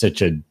make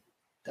such a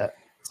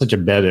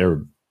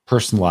better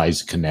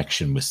personalized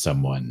connection with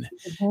someone.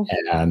 Mm-hmm.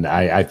 And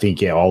I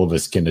think all of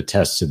us can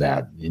attest to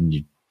that. And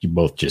you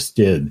both just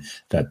did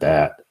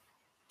that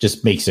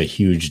just makes a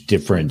huge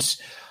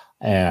difference.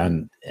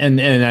 And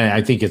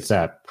I think it's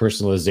that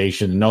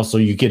personalization, and also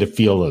you get a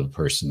feel of the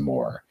person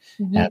more.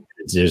 Mm-hmm. And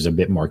there's a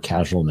bit more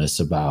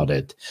casualness about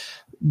it.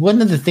 One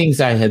of the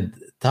things I had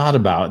thought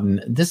about,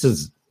 and this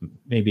is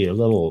maybe a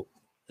little,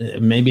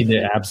 maybe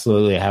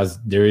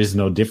there is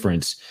no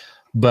difference,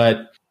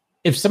 but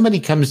if somebody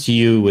comes to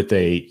you with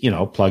a,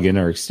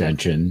 plugin or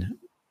extension,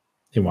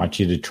 they want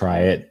you to try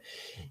it.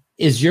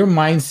 Is your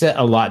mindset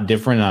a lot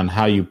different on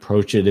how you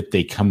approach it if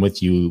they come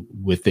with you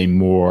with a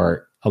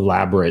more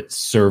elaborate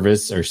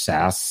service or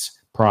SaaS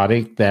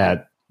product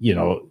that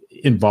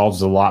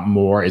involves a lot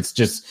more. It's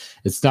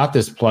not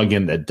this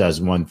plugin that does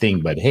one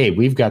thing, but hey,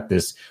 we've got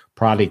this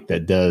product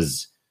that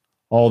does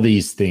all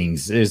these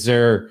things.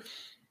 Do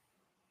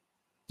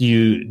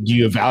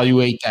you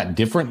evaluate that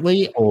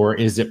differently, or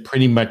is it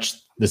pretty much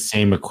the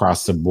same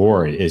across the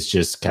board? It's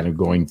just kind of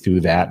going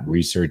through that,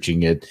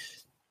 researching it,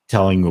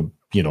 telling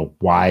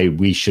why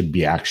we should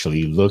be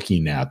actually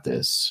looking at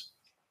this.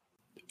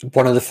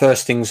 One of the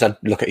first things I'd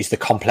look at is the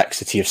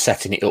complexity of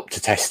setting it up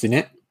to testing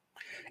it.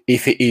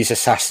 If it is a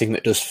SaaS thing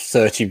that does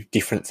 30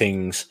 different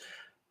things,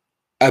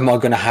 am I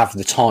going to have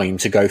the time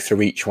to go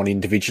through each one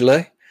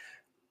individually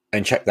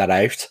and check that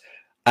out?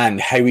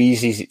 And how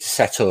easy is it to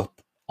set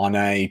up on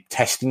a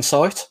testing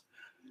site?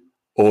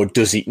 Or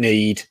does it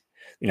need,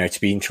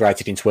 to be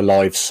integrated into a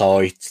live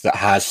site that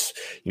has,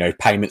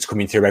 payments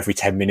coming through every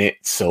 10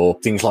 minutes or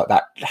things like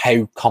that?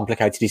 How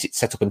complicated is it to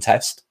set up and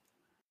test?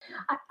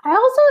 I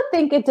also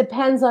think it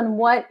depends on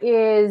what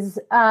is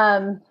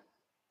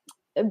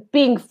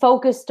being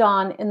focused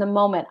on in the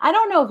moment. I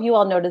don't know if you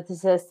all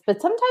notice this,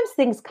 but sometimes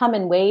things come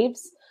in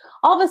waves.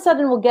 All of a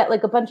sudden we'll get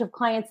like a bunch of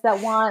clients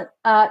that want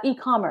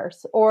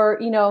e-commerce, or,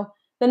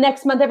 the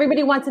next month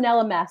everybody wants an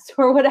LMS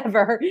or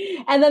whatever.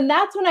 And then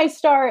that's when I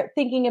start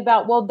thinking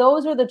about, well,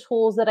 those are the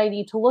tools that I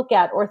need to look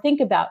at or think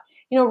about.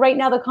 Right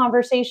now the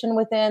conversation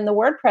within the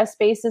WordPress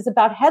space is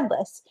about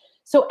headless.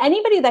 So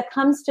anybody that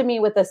comes to me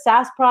with a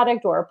SaaS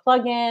product or a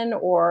plugin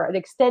or an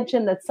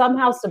extension that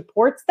somehow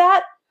supports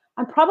that,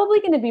 I'm probably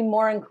going to be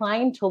more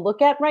inclined to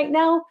look at right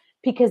now,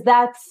 because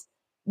that's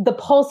the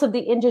pulse of the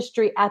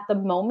industry at the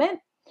moment.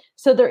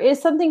 So there is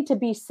something to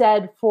be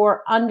said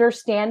for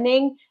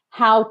understanding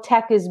how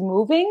tech is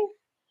moving.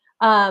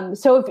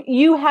 So if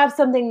you have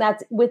something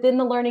that's within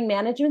the learning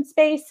management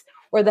space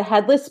or the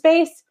headless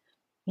space,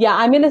 yeah,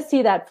 I'm going to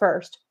see that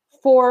first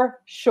for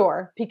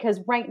sure,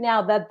 because right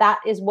now that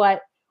is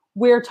what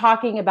we're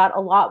talking about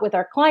a lot with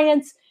our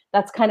clients.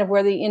 That's kind of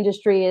where the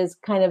industry is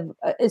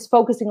is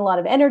focusing a lot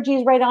of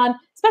energies right on,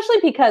 especially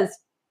because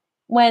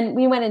when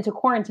we went into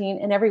quarantine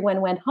and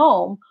everyone went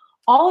home,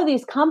 all of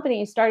these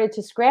companies started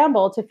to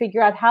scramble to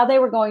figure out how they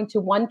were going to,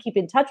 one, keep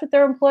in touch with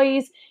their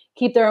employees,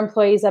 keep their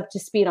employees up to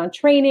speed on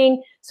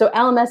training. So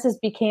LMSs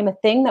became a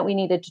thing that we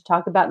needed to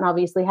talk about. And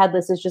obviously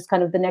headless is just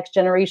kind of the next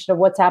generation of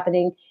what's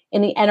happening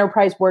in the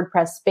enterprise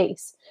WordPress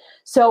space.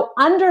 So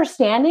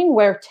understanding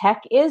where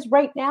tech is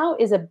right now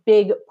is a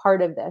big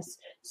part of this.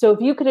 So if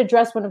you could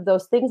address one of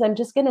those things, I'm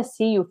just going to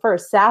see you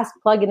first. SaaS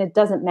plugin, it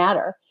doesn't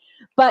matter.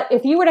 But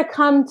if you were to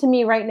come to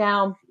me right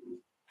now,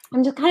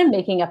 I'm just kind of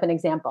making up an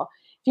example.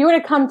 If you were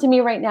to come to me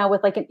right now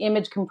with like an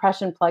image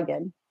compression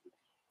plugin,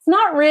 it's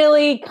not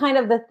really kind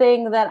of the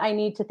thing that I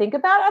need to think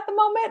about at the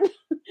moment.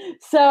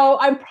 So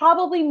I'm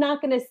probably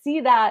not going to see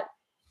that,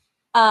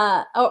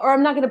 or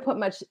I'm not going to put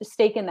much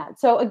stake in that.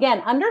 So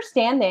again,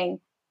 understanding,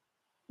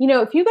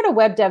 if you go to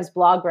WebDev's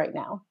blog right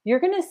now, you're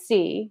going to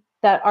see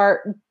that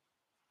our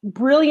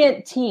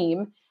brilliant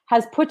team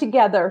has put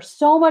together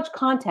so much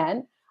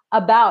content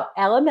about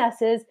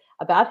LMSs,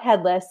 about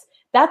headless.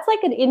 That's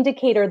like an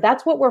indicator.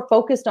 That's what we're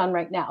focused on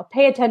right now.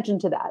 Pay attention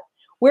to that.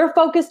 We're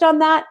focused on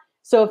that.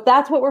 So if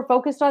that's what we're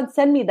focused on,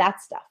 send me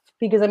that stuff,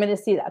 because I'm going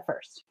to see that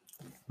first.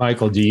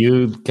 Michael, do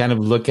you kind of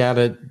look at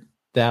it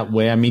that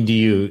way? I mean,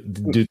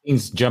 do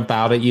things jump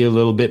out at you a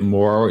little bit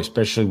more,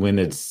 especially when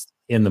it's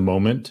in the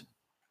moment?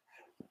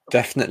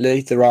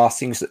 Definitely. There are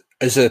things that,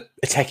 as a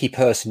techie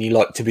person, you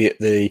like to be at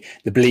the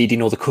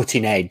bleeding or the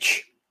cutting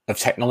edge of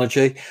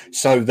technology.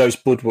 So those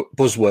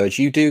buzzwords,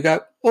 you do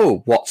go,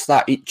 oh, what's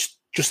that? It's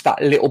just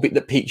that little bit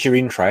that piques your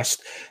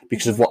interest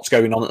because of what's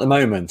going on at the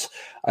moment.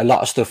 A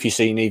lot of stuff you're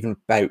seeing even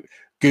about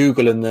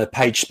Google and the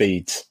page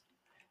speeds.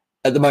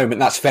 At the moment,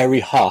 that's very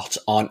hot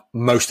on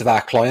most of our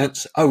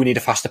clients. Oh, we need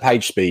a faster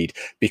page speed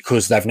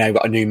because they've now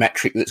got a new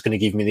metric that's going to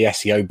give me the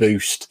SEO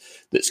boost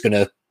that's going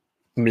to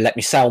let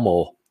me sell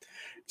more.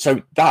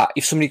 So that,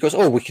 if somebody goes,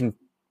 oh,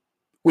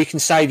 we can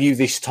save you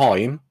this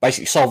time,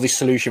 basically solve this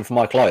solution for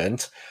my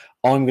client,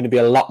 I'm going to be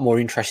a lot more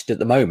interested at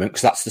the moment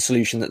because that's the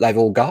solution that they've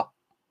all got.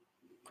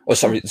 Or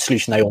sorry, the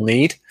solution they all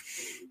need.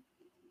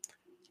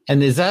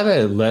 And is that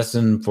a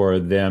lesson for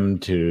them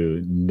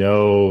to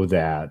know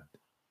that?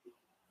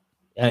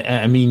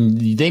 I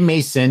mean, they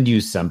may send you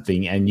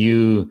something and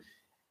you,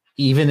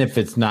 even if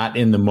it's not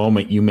in the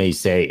moment, you may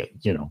say,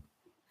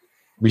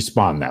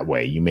 respond that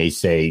way. You may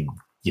say,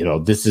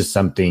 this is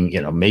something,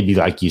 maybe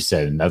like you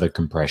said, another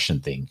compression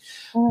thing.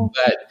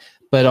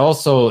 But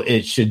also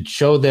it should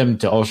show them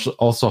to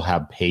also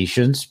have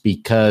patience,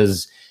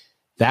 because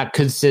that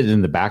could sit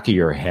in the back of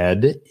your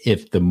head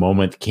if the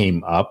moment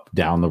came up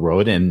down the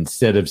road. And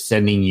instead of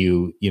sending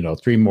you,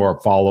 3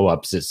 more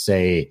follow-ups that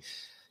say,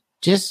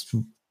 just,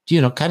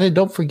 kind of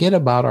don't forget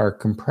about our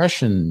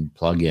compression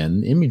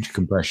plugin, image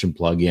compression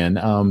plugin.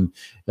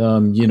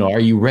 Are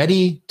you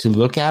ready to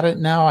look at it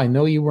now? I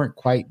know you weren't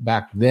quite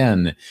back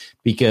then,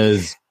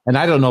 because, and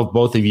I don't know if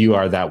both of you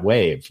are that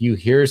way. If you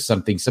hear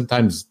something,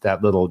 sometimes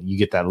you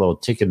get that little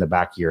tick in the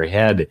back of your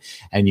head,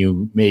 and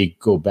you may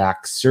go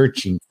back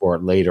searching for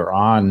it later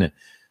on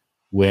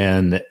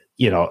when,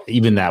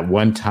 even that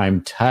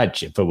one-time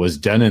touch, if it was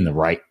done in the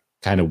right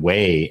kind of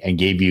way and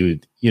gave you,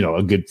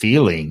 a good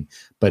feeling,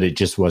 but it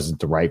just wasn't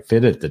the right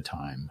fit at the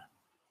time.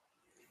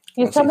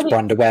 It's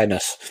brand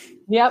awareness.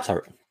 Yep.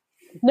 Sorry.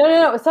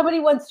 No. Somebody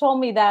once told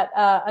me that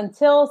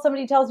until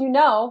somebody tells you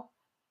no,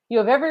 you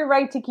have every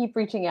right to keep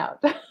reaching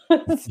out.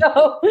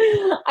 So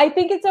I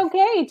think it's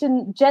okay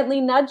to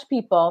gently nudge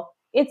people.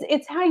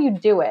 It's how you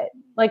do it.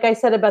 Like I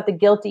said about the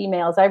guilt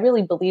emails, I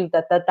really believe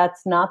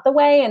that's not the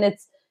way, and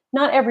it's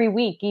not every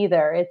week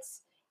either.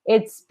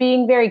 It's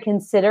being very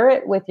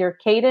considerate with your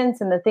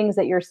cadence and the things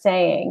that you're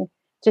saying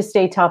to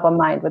stay top of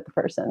mind with the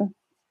person.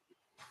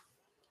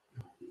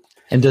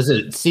 And does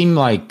it seem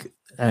like,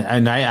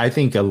 and I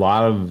think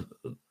another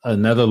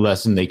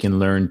lesson they can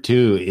learn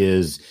too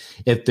is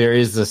if there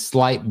is a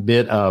slight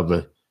bit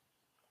of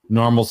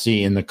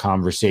normalcy in the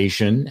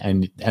conversation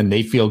and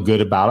they feel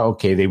good about it,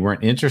 okay, they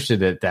weren't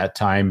interested at that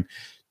time,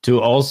 to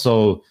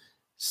also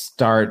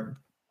start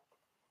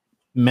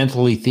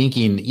mentally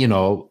thinking,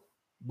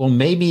 well,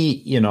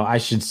 maybe, I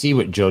should see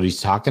what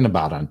Jodie's talking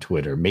about on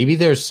Twitter. Maybe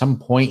there's some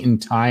point in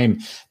time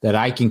that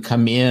I can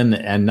come in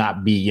and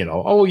not be,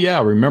 oh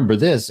yeah, remember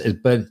this,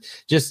 but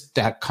just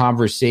that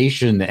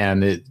conversation,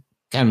 and it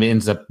kind of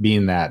ends up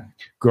being that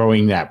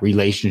growing that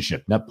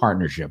relationship, not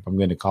partnership. I'm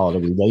going to call it a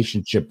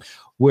relationship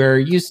where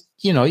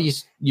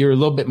you're a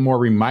little bit more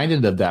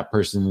reminded of that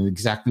person and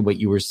exactly what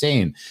you were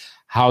saying,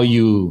 how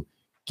you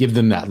give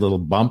them that little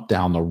bump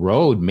down the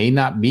road may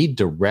not be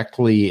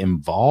directly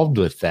involved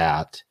with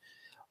that,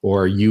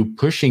 or you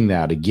pushing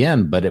that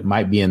again, but it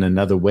might be in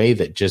another way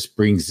that just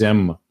brings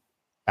them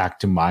back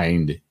to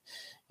mind.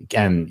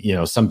 Again,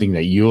 something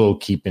that you'll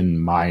keep in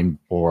mind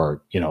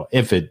for,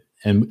 if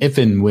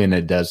and when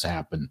it does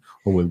happen,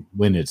 or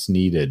when it's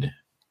needed.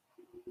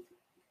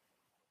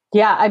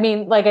 Yeah, I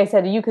mean, like I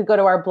said, you could go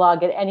to our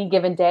blog at any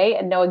given day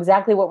and know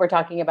exactly what we're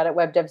talking about at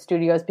Web Dev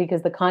Studios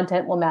because the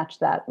content will match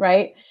that,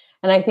 right?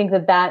 And I think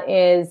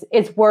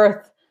it's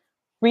worth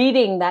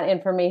reading that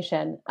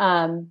information.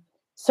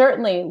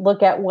 Certainly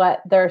look at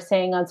what they're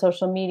saying on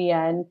social media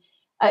and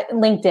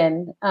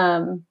LinkedIn.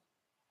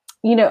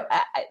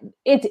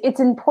 It's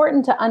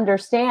important to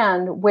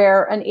understand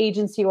where an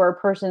agency or a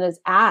person is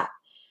at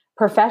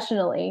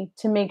professionally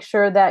to make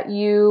sure that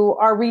you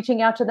are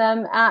reaching out to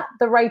them at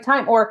the right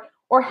time, or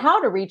how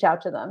to reach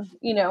out to them.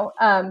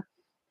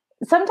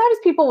 Sometimes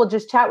people will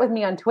just chat with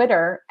me on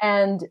Twitter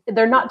and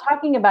they're not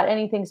talking about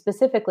anything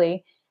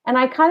specifically. And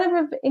I kind of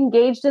have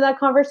engaged in that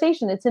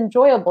conversation. It's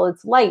enjoyable.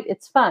 It's light.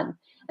 It's fun.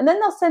 And then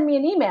they'll send me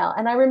an email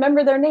and I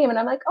remember their name and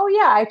I'm like, oh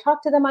yeah, I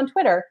talked to them on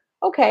Twitter.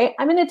 Okay,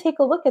 I'm going to take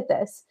a look at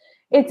this.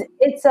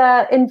 It's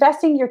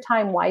investing your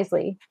time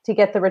wisely to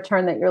get the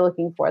return that you're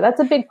looking for. That's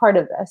a big part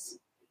of this.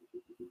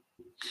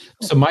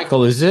 So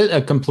Michael, is it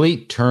a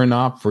complete turn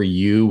off for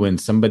you when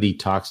somebody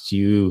talks to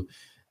you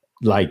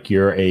like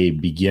you're a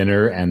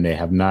beginner and they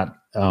have not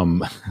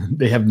done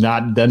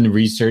the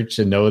research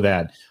to know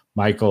that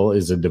Michael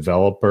is a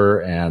developer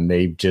and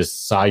they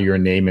just saw your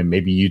name and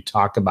maybe you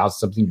talk about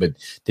something but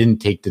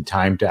didn't take the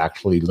time to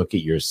actually look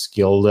at your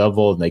skill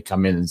level, and they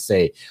come in and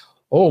say,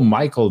 oh,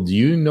 Michael, do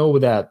you know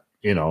that,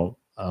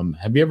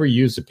 have you ever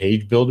used a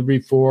page builder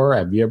before?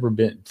 Have you ever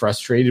been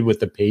frustrated with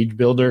the page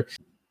builder?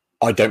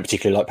 I don't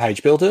particularly like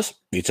page builders.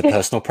 It's a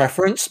personal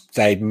preference.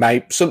 They're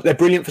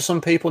brilliant for some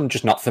people and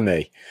just not for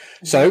me.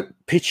 So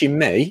pitching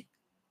me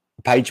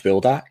a page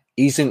builder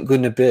isn't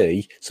going to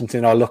be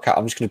something I look at.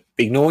 I'm just going to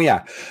ignore you.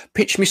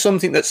 Pitch me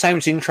something that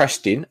sounds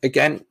interesting.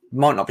 Again,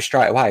 might not be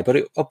straight away, but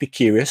I'll be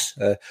curious.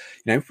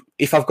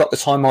 If I've got the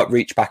time, I might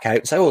reach back out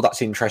and say, oh,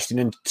 that's interesting,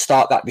 and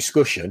start that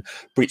discussion.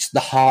 But it's the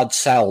hard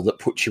sell that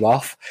puts you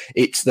off.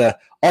 It's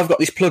I've got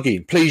this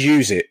plugin, please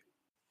use it.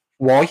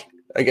 Why?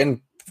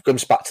 Again,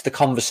 comes back to the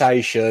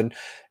conversation.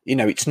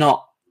 It's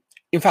not.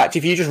 In fact,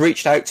 if you just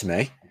reached out to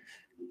me,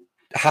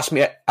 ask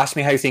me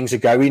how things are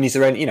going. Is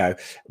there any,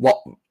 what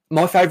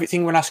my favorite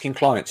thing when asking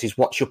clients is,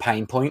 what's your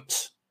pain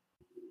points?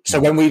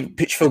 So when we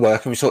pitch for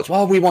work and we sort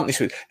of, we want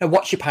this. Now,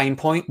 what's your pain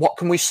point? What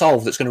can we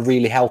solve that's going to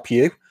really help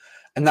you?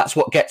 And that's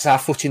what gets our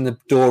foot in the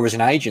door as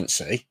an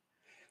agency.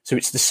 So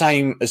it's the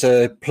same as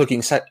a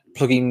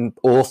plugin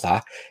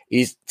author,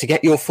 is to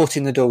get your foot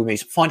in the door with me,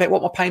 is find out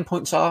what my pain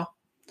points are.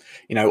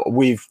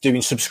 We're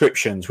doing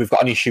subscriptions. We've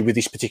got an issue with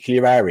this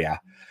particular area.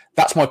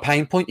 That's my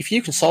pain point. If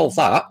you can solve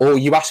that, or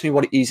you ask me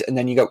what it is and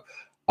then you go,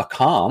 I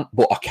can't,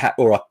 but I can,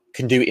 or I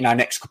can do it in our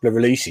next couple of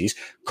releases,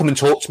 come and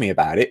talk to me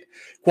about it.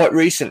 Quite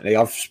recently,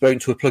 I've spoken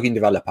to a plugin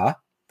developer.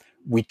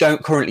 We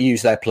don't currently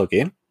use their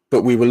plugin,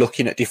 but we were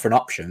looking at different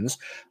options.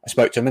 I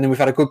spoke to them and then we've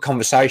had a good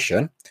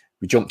conversation.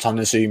 We jumped on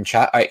the Zoom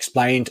chat. I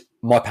explained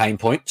my pain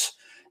points.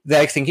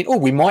 They're thinking,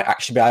 we might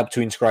actually be able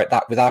to integrate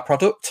that with our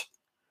product,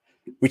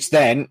 which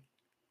then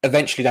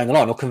eventually down the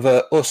line will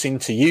convert us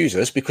into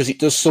users because it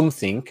does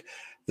something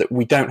that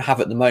we don't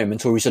have at the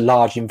moment, or is a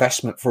large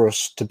investment for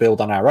us to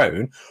build on our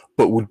own,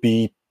 but would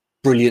be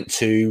brilliant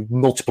to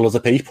multiple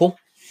other people.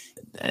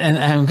 And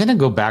I'm going to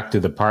go back to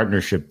the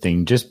partnership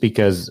thing, just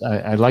because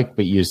I like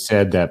what you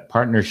said, that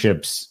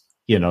partnerships,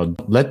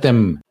 let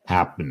them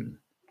happen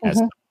at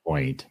some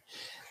point.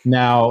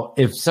 Now,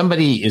 if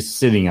somebody is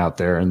sitting out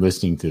there and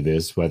listening to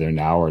this, whether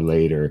now or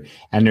later,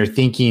 and they're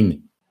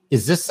thinking,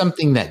 is this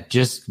something that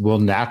just will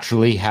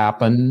naturally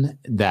happen?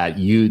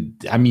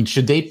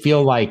 Should they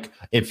feel like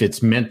if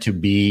it's meant to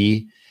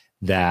be,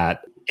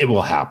 that it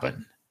will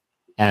happen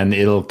and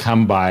it'll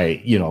come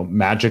by,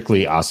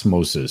 magically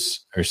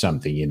osmosis or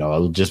something,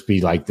 it'll just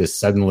be like this.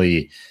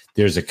 Suddenly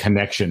there's a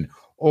connection.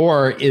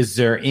 Or is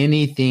there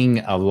anything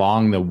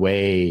along the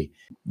way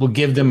will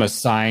give them a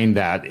sign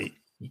that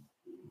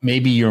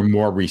maybe you're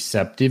more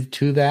receptive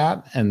to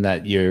that, and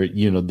that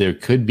there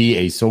could be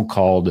a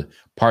so-called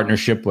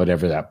partnership,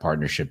 whatever that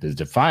partnership is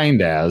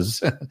defined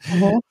as,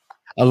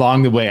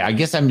 along the way? I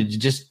guess I'm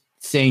just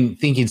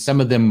thinking some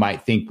of them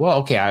might think, well,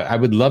 okay, I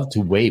would love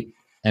to wait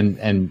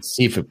and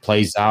see if it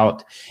plays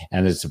out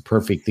and it's a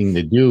perfect thing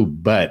to do.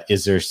 But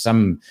is there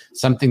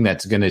something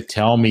that's going to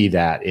tell me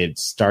that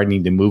it's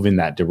starting to move in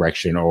that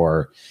direction?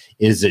 Or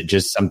is it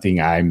just something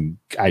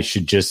I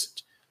should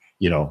just,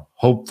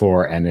 hope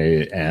for, and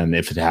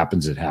if it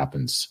happens, it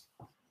happens?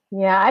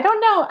 Yeah, I don't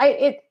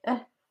know.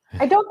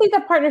 I don't think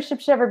that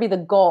partnership should ever be the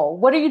goal.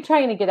 What are you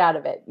trying to get out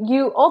of it?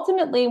 You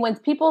ultimately, when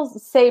people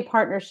say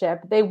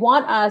partnership, they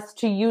want us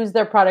to use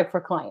their product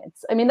for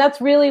clients. I mean,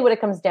 that's really what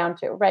it comes down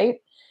to, right?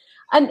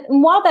 And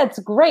while that's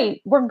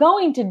great, we're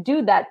going to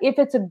do that if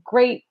it's a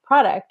great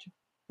product,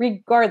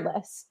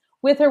 regardless,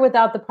 with or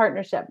without the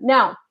partnership.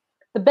 Now,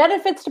 the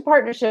benefits to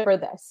partnership are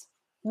this.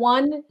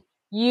 One,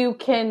 you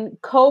can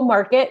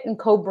co-market and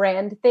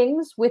co-brand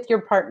things with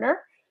your partner.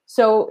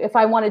 So if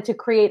I wanted to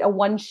create a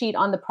one sheet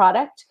on the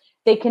product,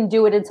 they can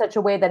do it in such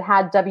a way that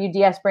had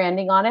WDS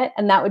branding on it.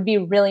 And that would be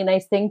a really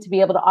nice thing to be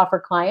able to offer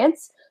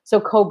clients. So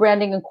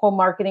co-branding and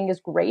co-marketing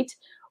is great.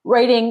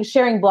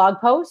 Sharing blog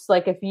posts,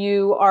 like if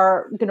you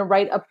are going to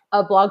write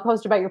a blog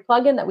post about your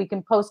plugin that we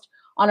can post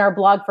on our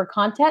blog for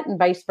content and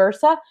vice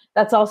versa.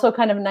 That's also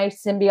kind of a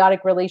nice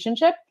symbiotic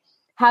relationship.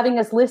 Having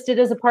us listed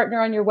as a partner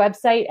on your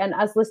website and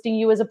us listing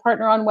you as a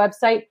partner on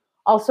website,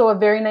 also a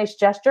very nice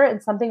gesture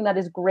and something that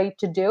is great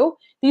to do.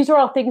 These are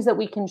all things that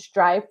we can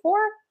strive for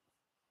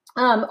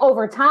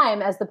over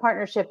time as the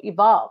partnership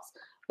evolves.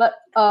 But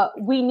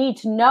we need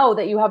to know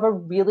that you have a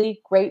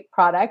really great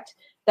product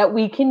that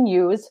we can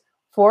use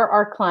for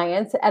our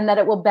clients and that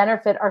it will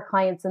benefit our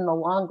clients in the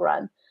long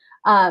run.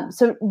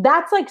 So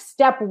that's like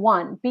step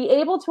one. Be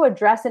able to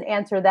address and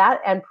answer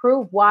that and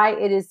prove why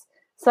it is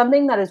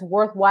something that is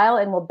worthwhile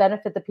and will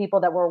benefit the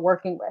people that we're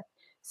working with.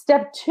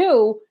 Step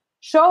two,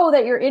 show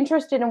that you're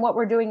interested in what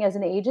we're doing as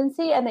an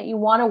agency and that you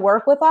want to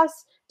work with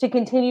us to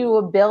continue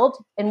to build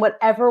in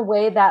whatever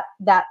way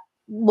that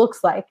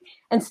looks like.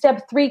 And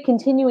step three,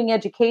 continuing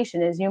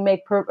education, as you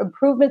make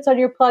improvements on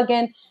your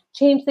plugin,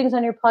 change things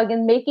on your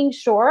plugin, making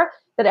sure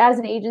that as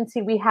an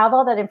agency, we have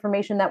all that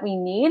information that we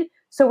need.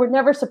 So we're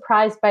never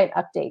surprised by an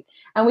update.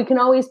 And we can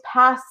always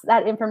pass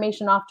that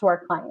information off to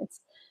our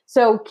clients.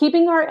 So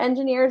keeping our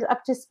engineers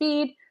up to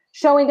speed,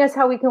 showing us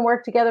how we can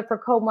work together for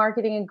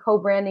co-marketing and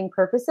co-branding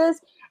purposes,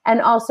 and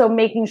also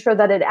making sure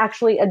that it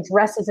actually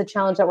addresses a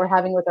challenge that we're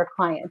having with our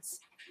clients.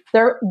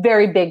 They're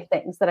very big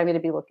things that I'm going to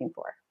be looking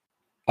for.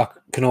 I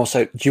can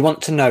also, do you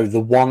want to know the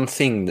one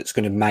thing that's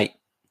going to make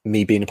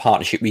me be in a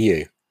partnership with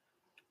you?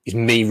 Is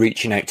me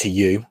reaching out to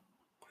you.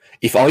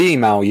 If I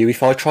email you,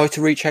 if I try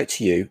to reach out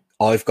to you,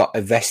 I've got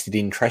a vested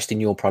interest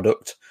in your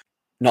product.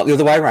 Not the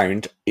other way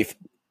around. If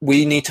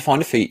we need to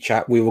find a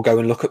feature, we will go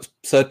and look at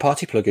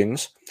third-party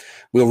plugins.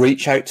 We'll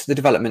reach out to the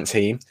development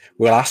team.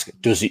 We'll ask,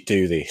 does it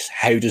do this?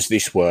 How does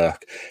this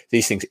work?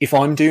 These things. If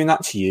I'm doing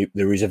that to you,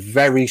 there is a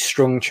very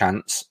strong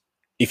chance,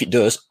 if it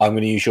does, I'm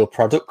going to use your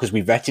product because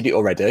we vetted it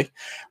already.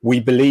 We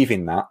believe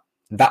in that.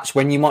 That's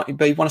when you might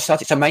want to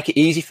start it. So make it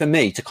easy for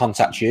me to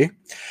contact you.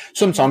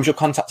 Sometimes you'll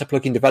contact a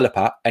plugin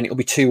developer and it'll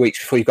be 2 weeks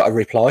before you've got a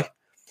reply.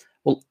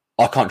 Well,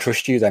 I can't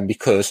trust you then,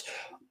 because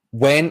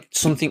when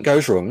something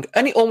goes wrong,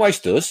 and it always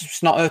does,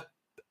 it's not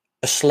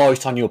a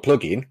slight on your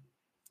plugin,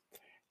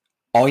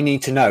 I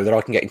need to know that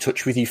I can get in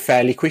touch with you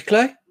fairly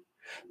quickly.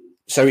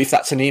 So if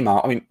that's an email,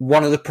 I mean,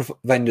 one of the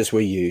vendors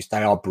we use,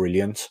 they are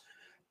brilliant.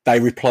 They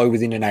reply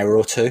within an hour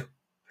or two.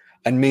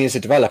 And me as a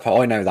developer,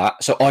 I know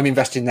that. So I'm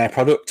invested in their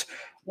product.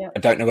 Yeah. I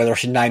don't know whether I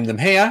should name them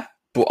here,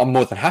 but I'm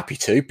more than happy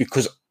to,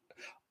 because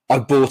I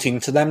bought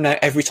into them. Now,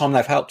 every time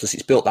they've helped us,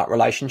 it's built that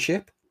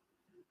relationship.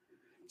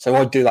 So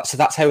I do that. So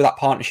that's how that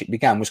partnership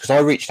began, was because I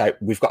reached out,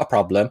 we've got a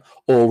problem,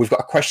 or we've got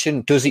a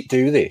question, does it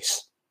do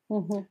this?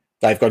 Mm-hmm.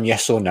 They've gone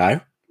yes or no.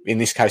 In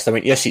this case, they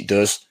went, yes, it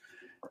does.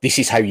 This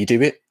is how you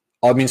do it.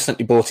 I'm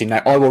instantly bought in.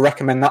 Now, I will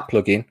recommend that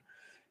plugin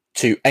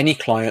to any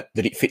client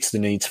that it fits the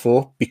needs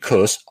for,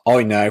 because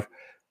I know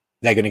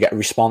they're going to get a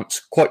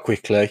response quite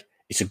quickly.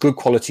 It's a good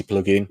quality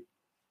plugin.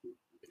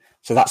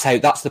 So that's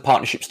the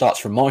partnership starts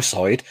from my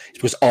side. It's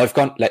because I've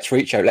gone, let's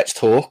reach out, let's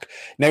talk.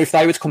 Now, if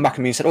they were to come back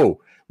to me and said,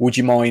 oh, would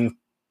you mind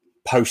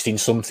posting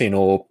something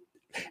or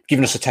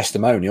giving us a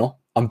testimonial?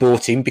 I'm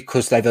bought in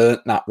because they've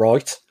earned that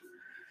right.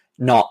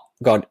 Not,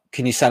 God,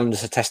 can you send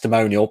us a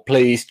testimonial?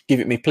 Please, give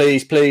it me,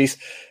 please, please.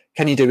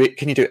 Can you do it?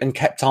 Can you do it? And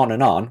kept on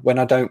and on when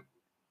I don't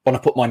want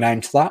to put my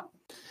name to that.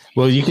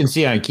 Well, you can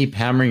see I keep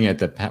hammering at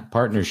the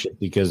partnership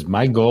because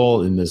my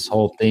goal in this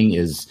whole thing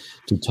is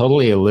to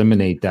totally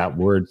eliminate that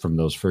word from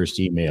those first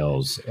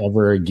emails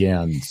ever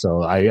again.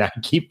 So I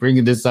keep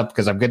bringing this up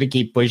because I'm going to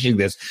keep pushing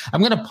this.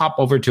 I'm going to pop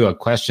over to a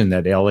question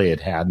that Elliot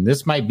had, and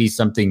this might be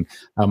something,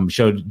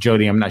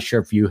 Jodie, I'm not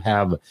sure if you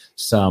have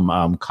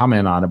some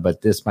comment on it,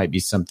 but this might be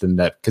something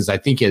that, because I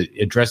think it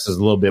addresses a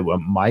little bit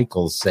what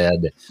Michael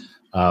said.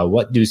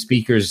 What do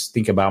speakers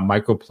think about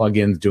micro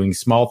plugins doing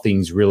small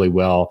things really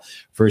well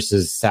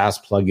versus SaaS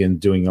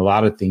plugins doing a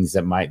lot of things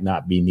that might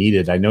not be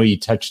needed? I know you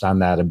touched on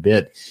that a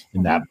bit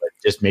in that, but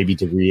just maybe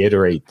to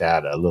reiterate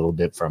that a little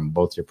bit from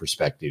both your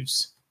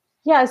perspectives.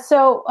 Yeah.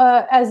 So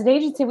as an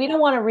agency, we don't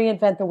want to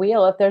reinvent the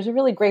wheel. If there's a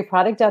really great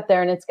product out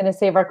there and it's going to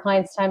save our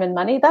clients time and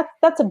money,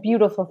 that's a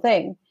beautiful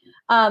thing.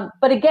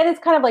 But again, it's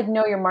kind of like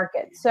know your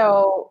market.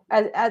 So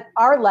at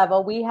our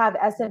level, we have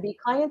SMB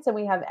clients and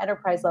we have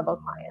enterprise level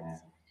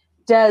clients.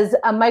 Does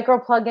a micro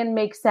plugin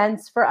make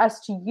sense for us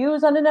to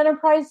use on an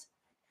enterprise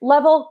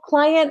level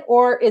client,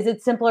 or is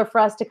it simpler for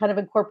us to kind of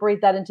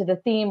incorporate that into the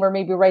theme or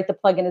maybe write the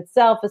plugin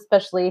itself,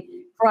 especially if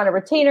we're on a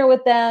retainer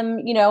with them?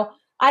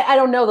 I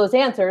don't know those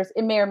answers.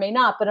 It may or may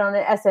not, but on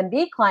an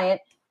SMB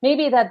client,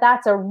 maybe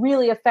that's a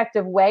really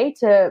effective way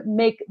to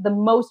make the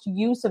most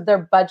use of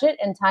their budget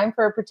and time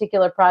for a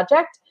particular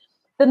project.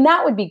 Then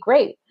that would be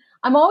great.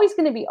 I'm always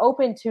going to be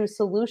open to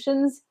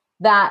solutions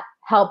that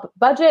help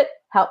budget,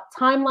 help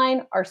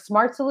timeline, are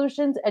smart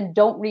solutions, and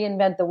don't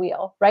reinvent the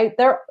wheel, right?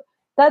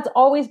 That's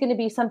always going to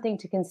be something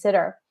to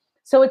consider.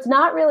 So it's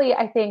not really,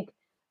 I think,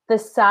 the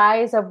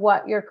size of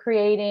what you're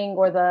creating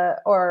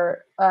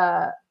or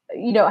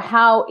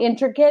how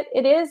intricate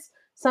it is.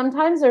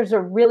 Sometimes there's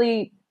a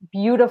really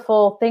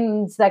beautiful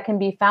things that can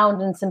be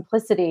found in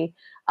simplicity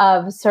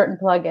of certain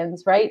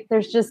plugins, right?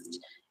 There's just,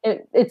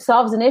 it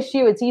solves an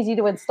issue. It's easy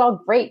to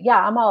install. Great.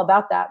 Yeah, I'm all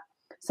about that.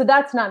 So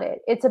that's not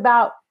it. It's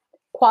about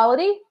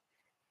quality.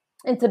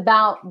 It's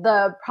about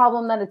the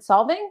problem that it's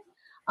solving.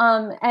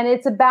 And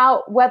it's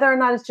about whether or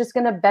not it's just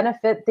going to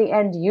benefit the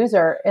end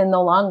user in the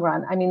long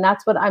run. I mean,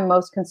 that's what I'm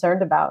most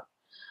concerned about.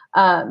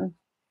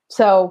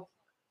 So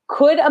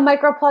could a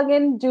micro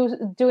plugin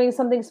doing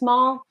something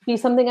small be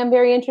something I'm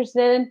very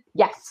interested in?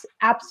 Yes,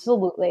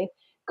 absolutely.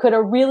 Could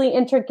a really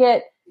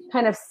intricate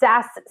kind of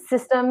SaaS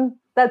system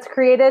that's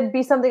created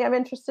be something I'm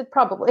interested?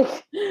 Probably.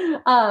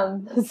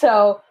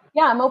 So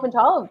yeah, I'm open to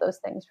all of those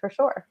things for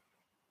sure.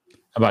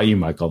 How about you,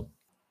 Michael?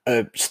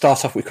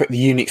 Start off with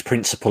the Unix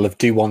principle of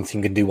do one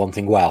thing and do one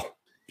thing well.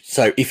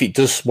 So if it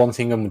does one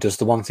thing and does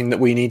the one thing that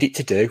we need it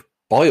to do,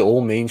 by all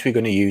means, we're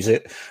going to use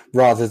it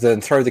rather than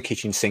throw the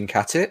kitchen sink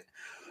at it.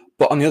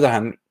 But on the other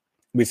hand,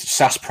 with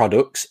SaaS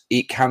products,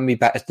 it can be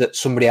better that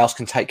somebody else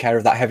can take care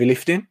of that heavy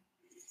lifting,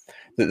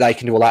 that they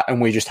can do all that,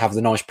 and we just have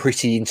the nice,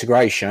 pretty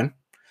integration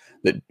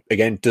that,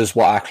 again, does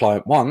what our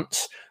client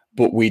wants,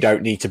 but we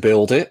don't need to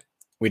build it.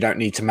 We don't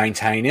need to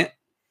maintain it.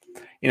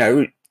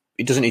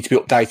 It doesn't need to be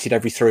updated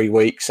every 3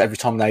 weeks. Every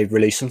time they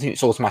release something,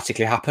 it's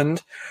automatically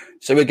happened.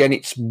 So again,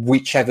 it's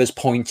whichever's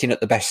pointing at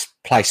the best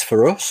place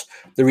for us.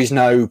 There is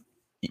no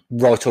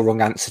right or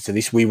wrong answer to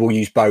this. We will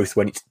use both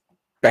when it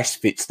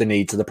best fits the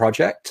needs of the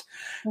project.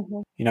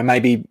 Mm-hmm.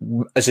 Maybe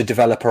as a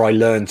developer, I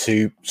learn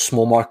to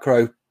small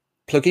micro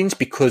plugins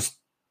because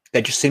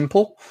they're just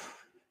simple.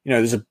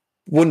 There's a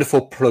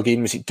wonderful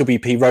plugin, was it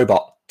WP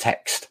Robot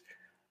Text?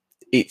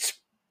 It's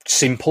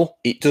simple.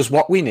 It does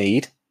what we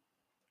need.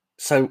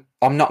 So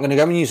I'm not going to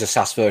go and use a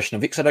SaaS version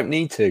of it because I don't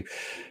need to.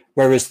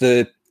 Whereas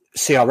the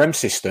CRM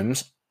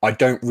systems, I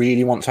don't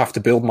really want to have to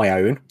build my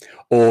own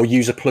or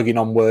use a plugin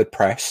on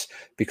WordPress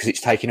because it's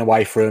taking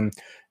away from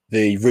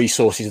the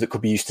resources that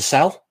could be used to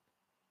sell.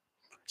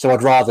 So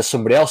I'd rather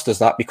somebody else does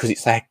that because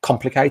it's their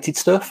complicated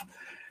stuff.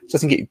 So I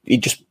think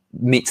it just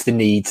meets the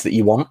needs that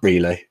you want,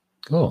 really.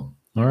 Cool.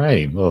 All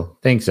right. Well,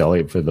 thanks,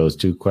 Elliot, for those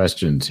two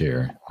questions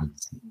here.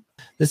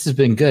 This has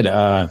been good.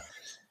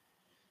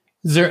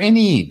 Is there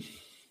any...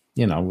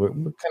 we're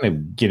kind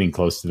of getting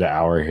close to the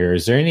hour here.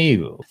 Is there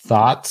any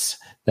thoughts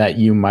that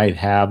you might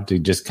have to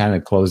just kind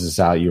of close this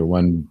out? Your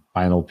one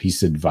final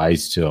piece of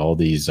advice to all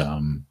these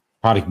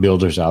product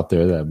builders out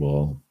there that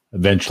will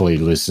eventually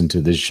listen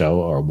to this show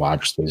or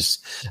watch this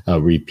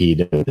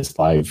repeat of this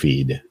live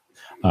feed.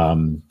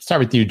 Start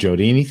with you,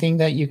 Jodie. Anything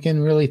that you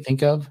can really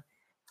think of?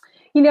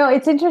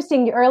 It's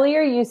interesting.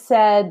 Earlier you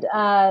said,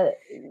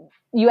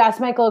 you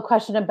asked Michael a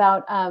question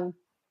about,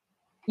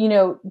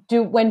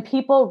 when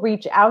people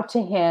reach out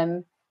to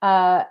him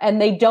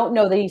and they don't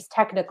know that he's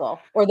technical,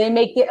 or they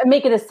make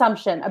an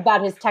assumption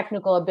about his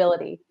technical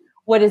ability,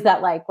 what is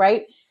that like,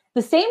 right?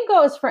 The same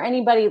goes for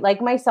anybody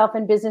like myself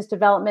in business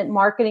development,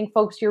 marketing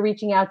folks you're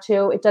reaching out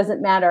to. It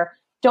doesn't matter.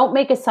 Don't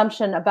make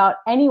assumption about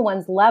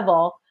anyone's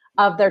level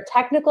of their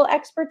technical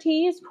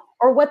expertise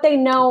or what they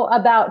know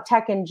about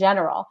tech in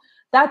general.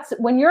 That's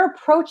when you're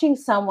approaching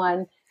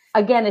someone,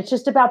 again, it's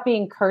just about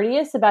being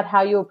courteous about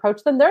how you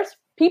approach them. There's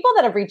people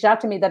that have reached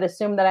out to me that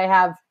assume that I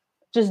have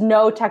just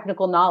no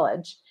technical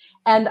knowledge.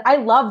 And I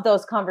love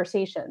those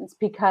conversations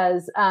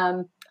because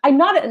I'm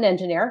not an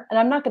engineer and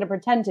I'm not going to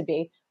pretend to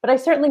be, but I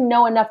certainly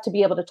know enough to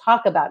be able to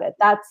talk about it.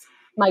 That's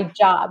my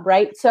job,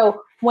 right?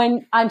 So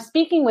when I'm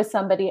speaking with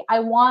somebody, I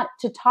want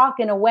to talk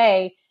in a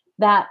way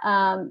that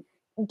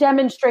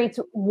demonstrates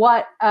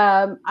what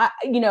I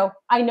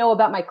know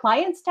about my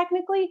clients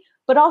technically,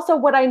 but also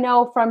what I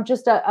know from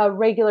just a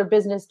regular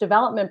business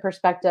development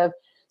perspective.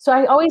 So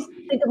I always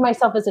think of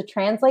myself as a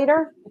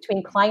translator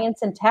between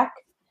clients and tech.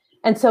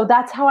 And so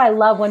that's how I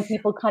love when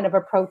people kind of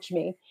approach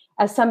me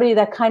as somebody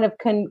that kind of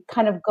can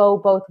kind of go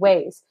both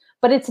ways.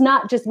 But it's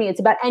not just me. It's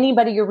about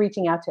anybody you're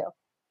reaching out to.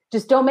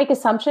 Just don't make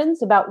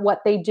assumptions about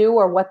what they do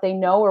or what they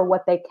know or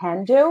what they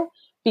can do.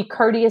 Be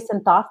courteous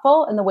and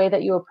thoughtful in the way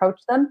that you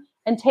approach them,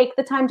 and take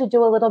the time to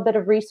do a little bit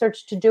of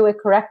research to do it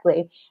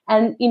correctly.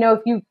 And, if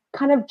you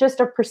kind of just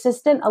are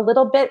persistent a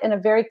little bit in a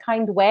very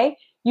kind way,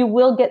 you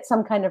will get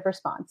some kind of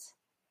response.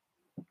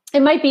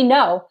 It might be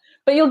no,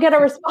 but you'll get a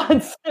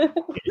response.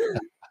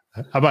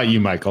 How about you,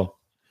 Michael?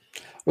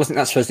 I think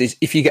that's first.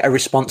 If you get a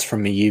response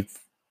from me, you've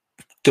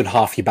done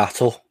half your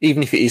battle,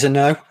 even if it is a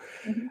no.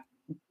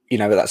 Mm-hmm.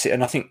 That's it.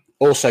 And I think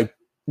also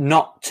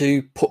not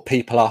to put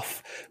people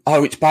off.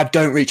 Oh, it's bad.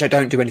 Don't reach out.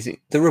 Don't do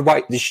anything. There are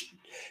ways.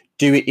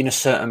 Do it in a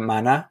certain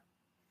manner.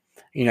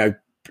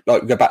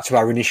 Like go back to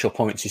our initial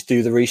points, is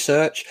do the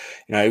research.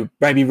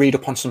 Maybe read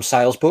up on some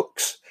sales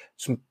books,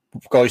 some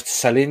guys to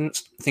sell in,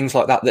 things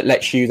like that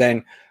lets you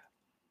then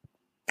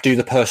do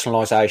the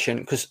personalization,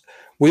 because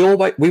we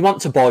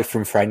want to buy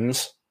from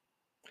friends.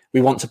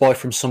 We want to buy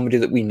from somebody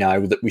that we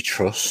know, that we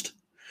trust.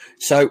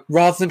 So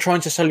rather than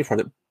trying to sell your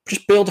product,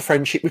 just build a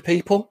friendship with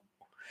people.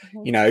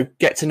 Mm-hmm.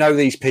 Get to know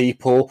these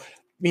people.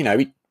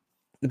 The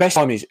best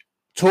time is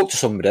talk to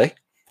somebody,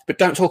 but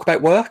don't talk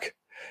about work.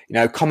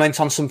 Comment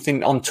on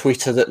something on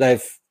Twitter that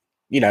they've,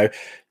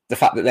 the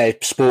fact that their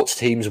sports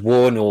teams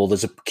won, or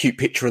there's a cute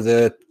picture of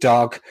the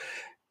dog.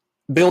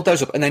 Build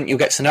those up, and then you'll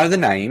get to know the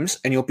names,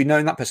 and you'll be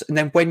knowing that person. And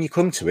then when you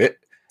come to it,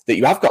 that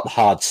you have got the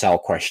hard sell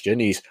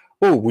question is,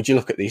 oh, would you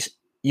look at this?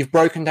 You've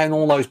broken down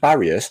all those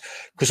barriers,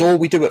 because all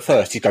we do at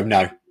first is go,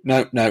 no,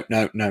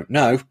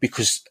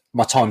 because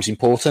my time's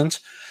important.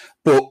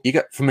 But you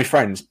get from my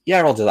friends, yeah,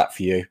 I'll do that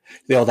for you.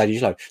 The old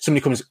age,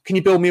 somebody comes, can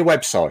you build me a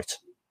website?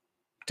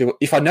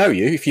 If I know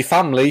you, if you're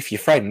family, if you're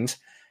friends,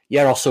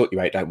 yeah, I'll sort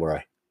you out, don't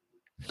worry.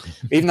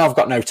 Even though I've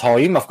got no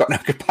time, I've got no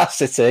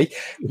capacity,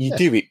 you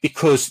do it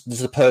because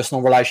there's a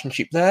personal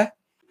relationship there.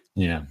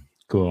 Yeah,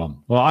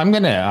 cool. Well, I'm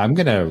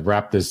gonna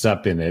wrap this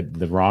up in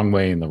the wrong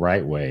way and the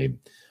right way.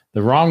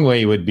 The wrong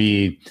way would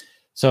be,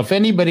 so if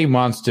anybody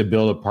wants to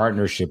build a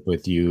partnership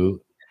with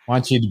you,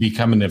 wants you to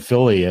become an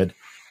affiliate,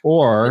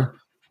 or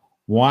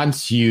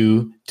wants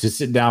you to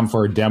sit down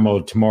for a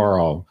demo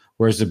tomorrow,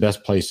 where's the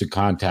best place to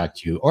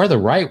contact you? Or the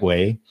right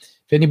way,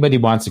 if anybody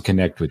wants to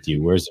connect with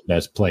you, where's the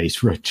best place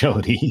for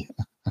Jodie?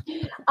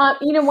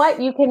 You know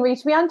what? You can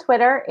reach me on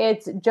Twitter.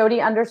 It's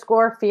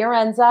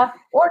Jodie_Florenza,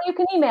 or you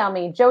can email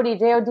me, Jodie,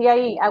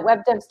 Jodie,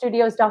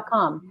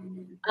 @webdevstudios.com.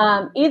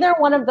 Either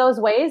one of those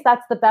ways,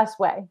 that's the best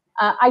way.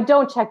 I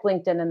don't check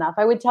LinkedIn enough.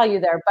 I would tell you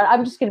there, but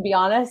I'm just going to be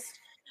honest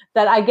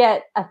that I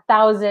get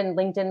 1,000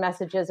 LinkedIn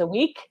messages a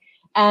week,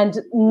 and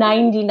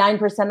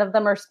 99% of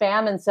them are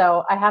spam. And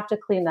so I have to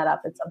clean that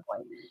up at some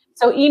point.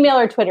 So email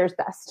or Twitter is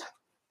best.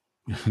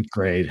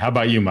 Great. How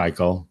about you,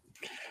 Michael?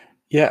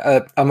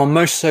 Yeah, I'm on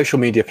most social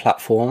media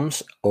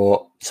platforms,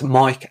 or it's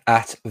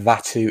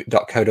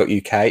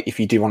mike@vatu.co.uk if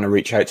you do want to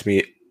reach out to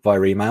me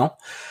via email.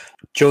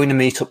 Join a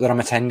meetup that I'm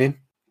attending.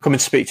 Come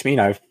and speak to me.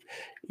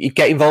 You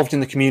get involved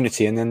in the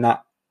community, and then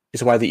that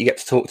is a way that you get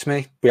to talk to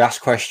me. We ask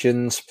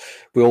questions,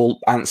 we all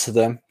answer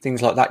them,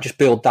 things like that. Just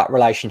build that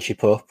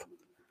relationship up.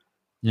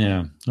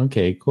 Yeah.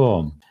 Okay,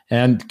 cool.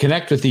 And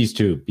connect with these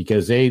two,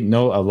 because they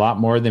know a lot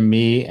more than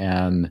me.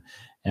 And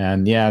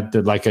yeah,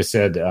 like I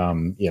said,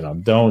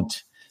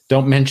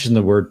 don't mention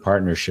the word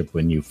partnership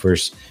when you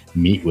first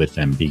meet with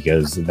them,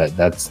 because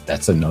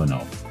that's a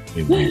no-no.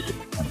 We're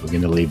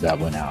going to leave that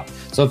one out.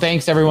 So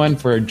thanks everyone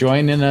for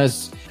joining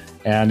us.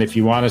 And if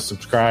you want to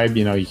subscribe,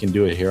 you can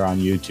do it here on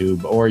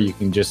YouTube, or you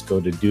can just go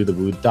to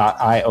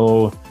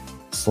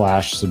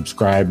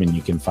dothewoo.io/subscribe, and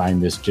you can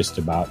find this just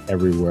about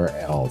everywhere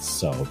else.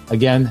 So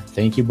again,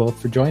 thank you both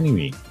for joining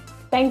me.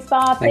 Thanks,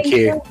 Bob. Thank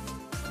you.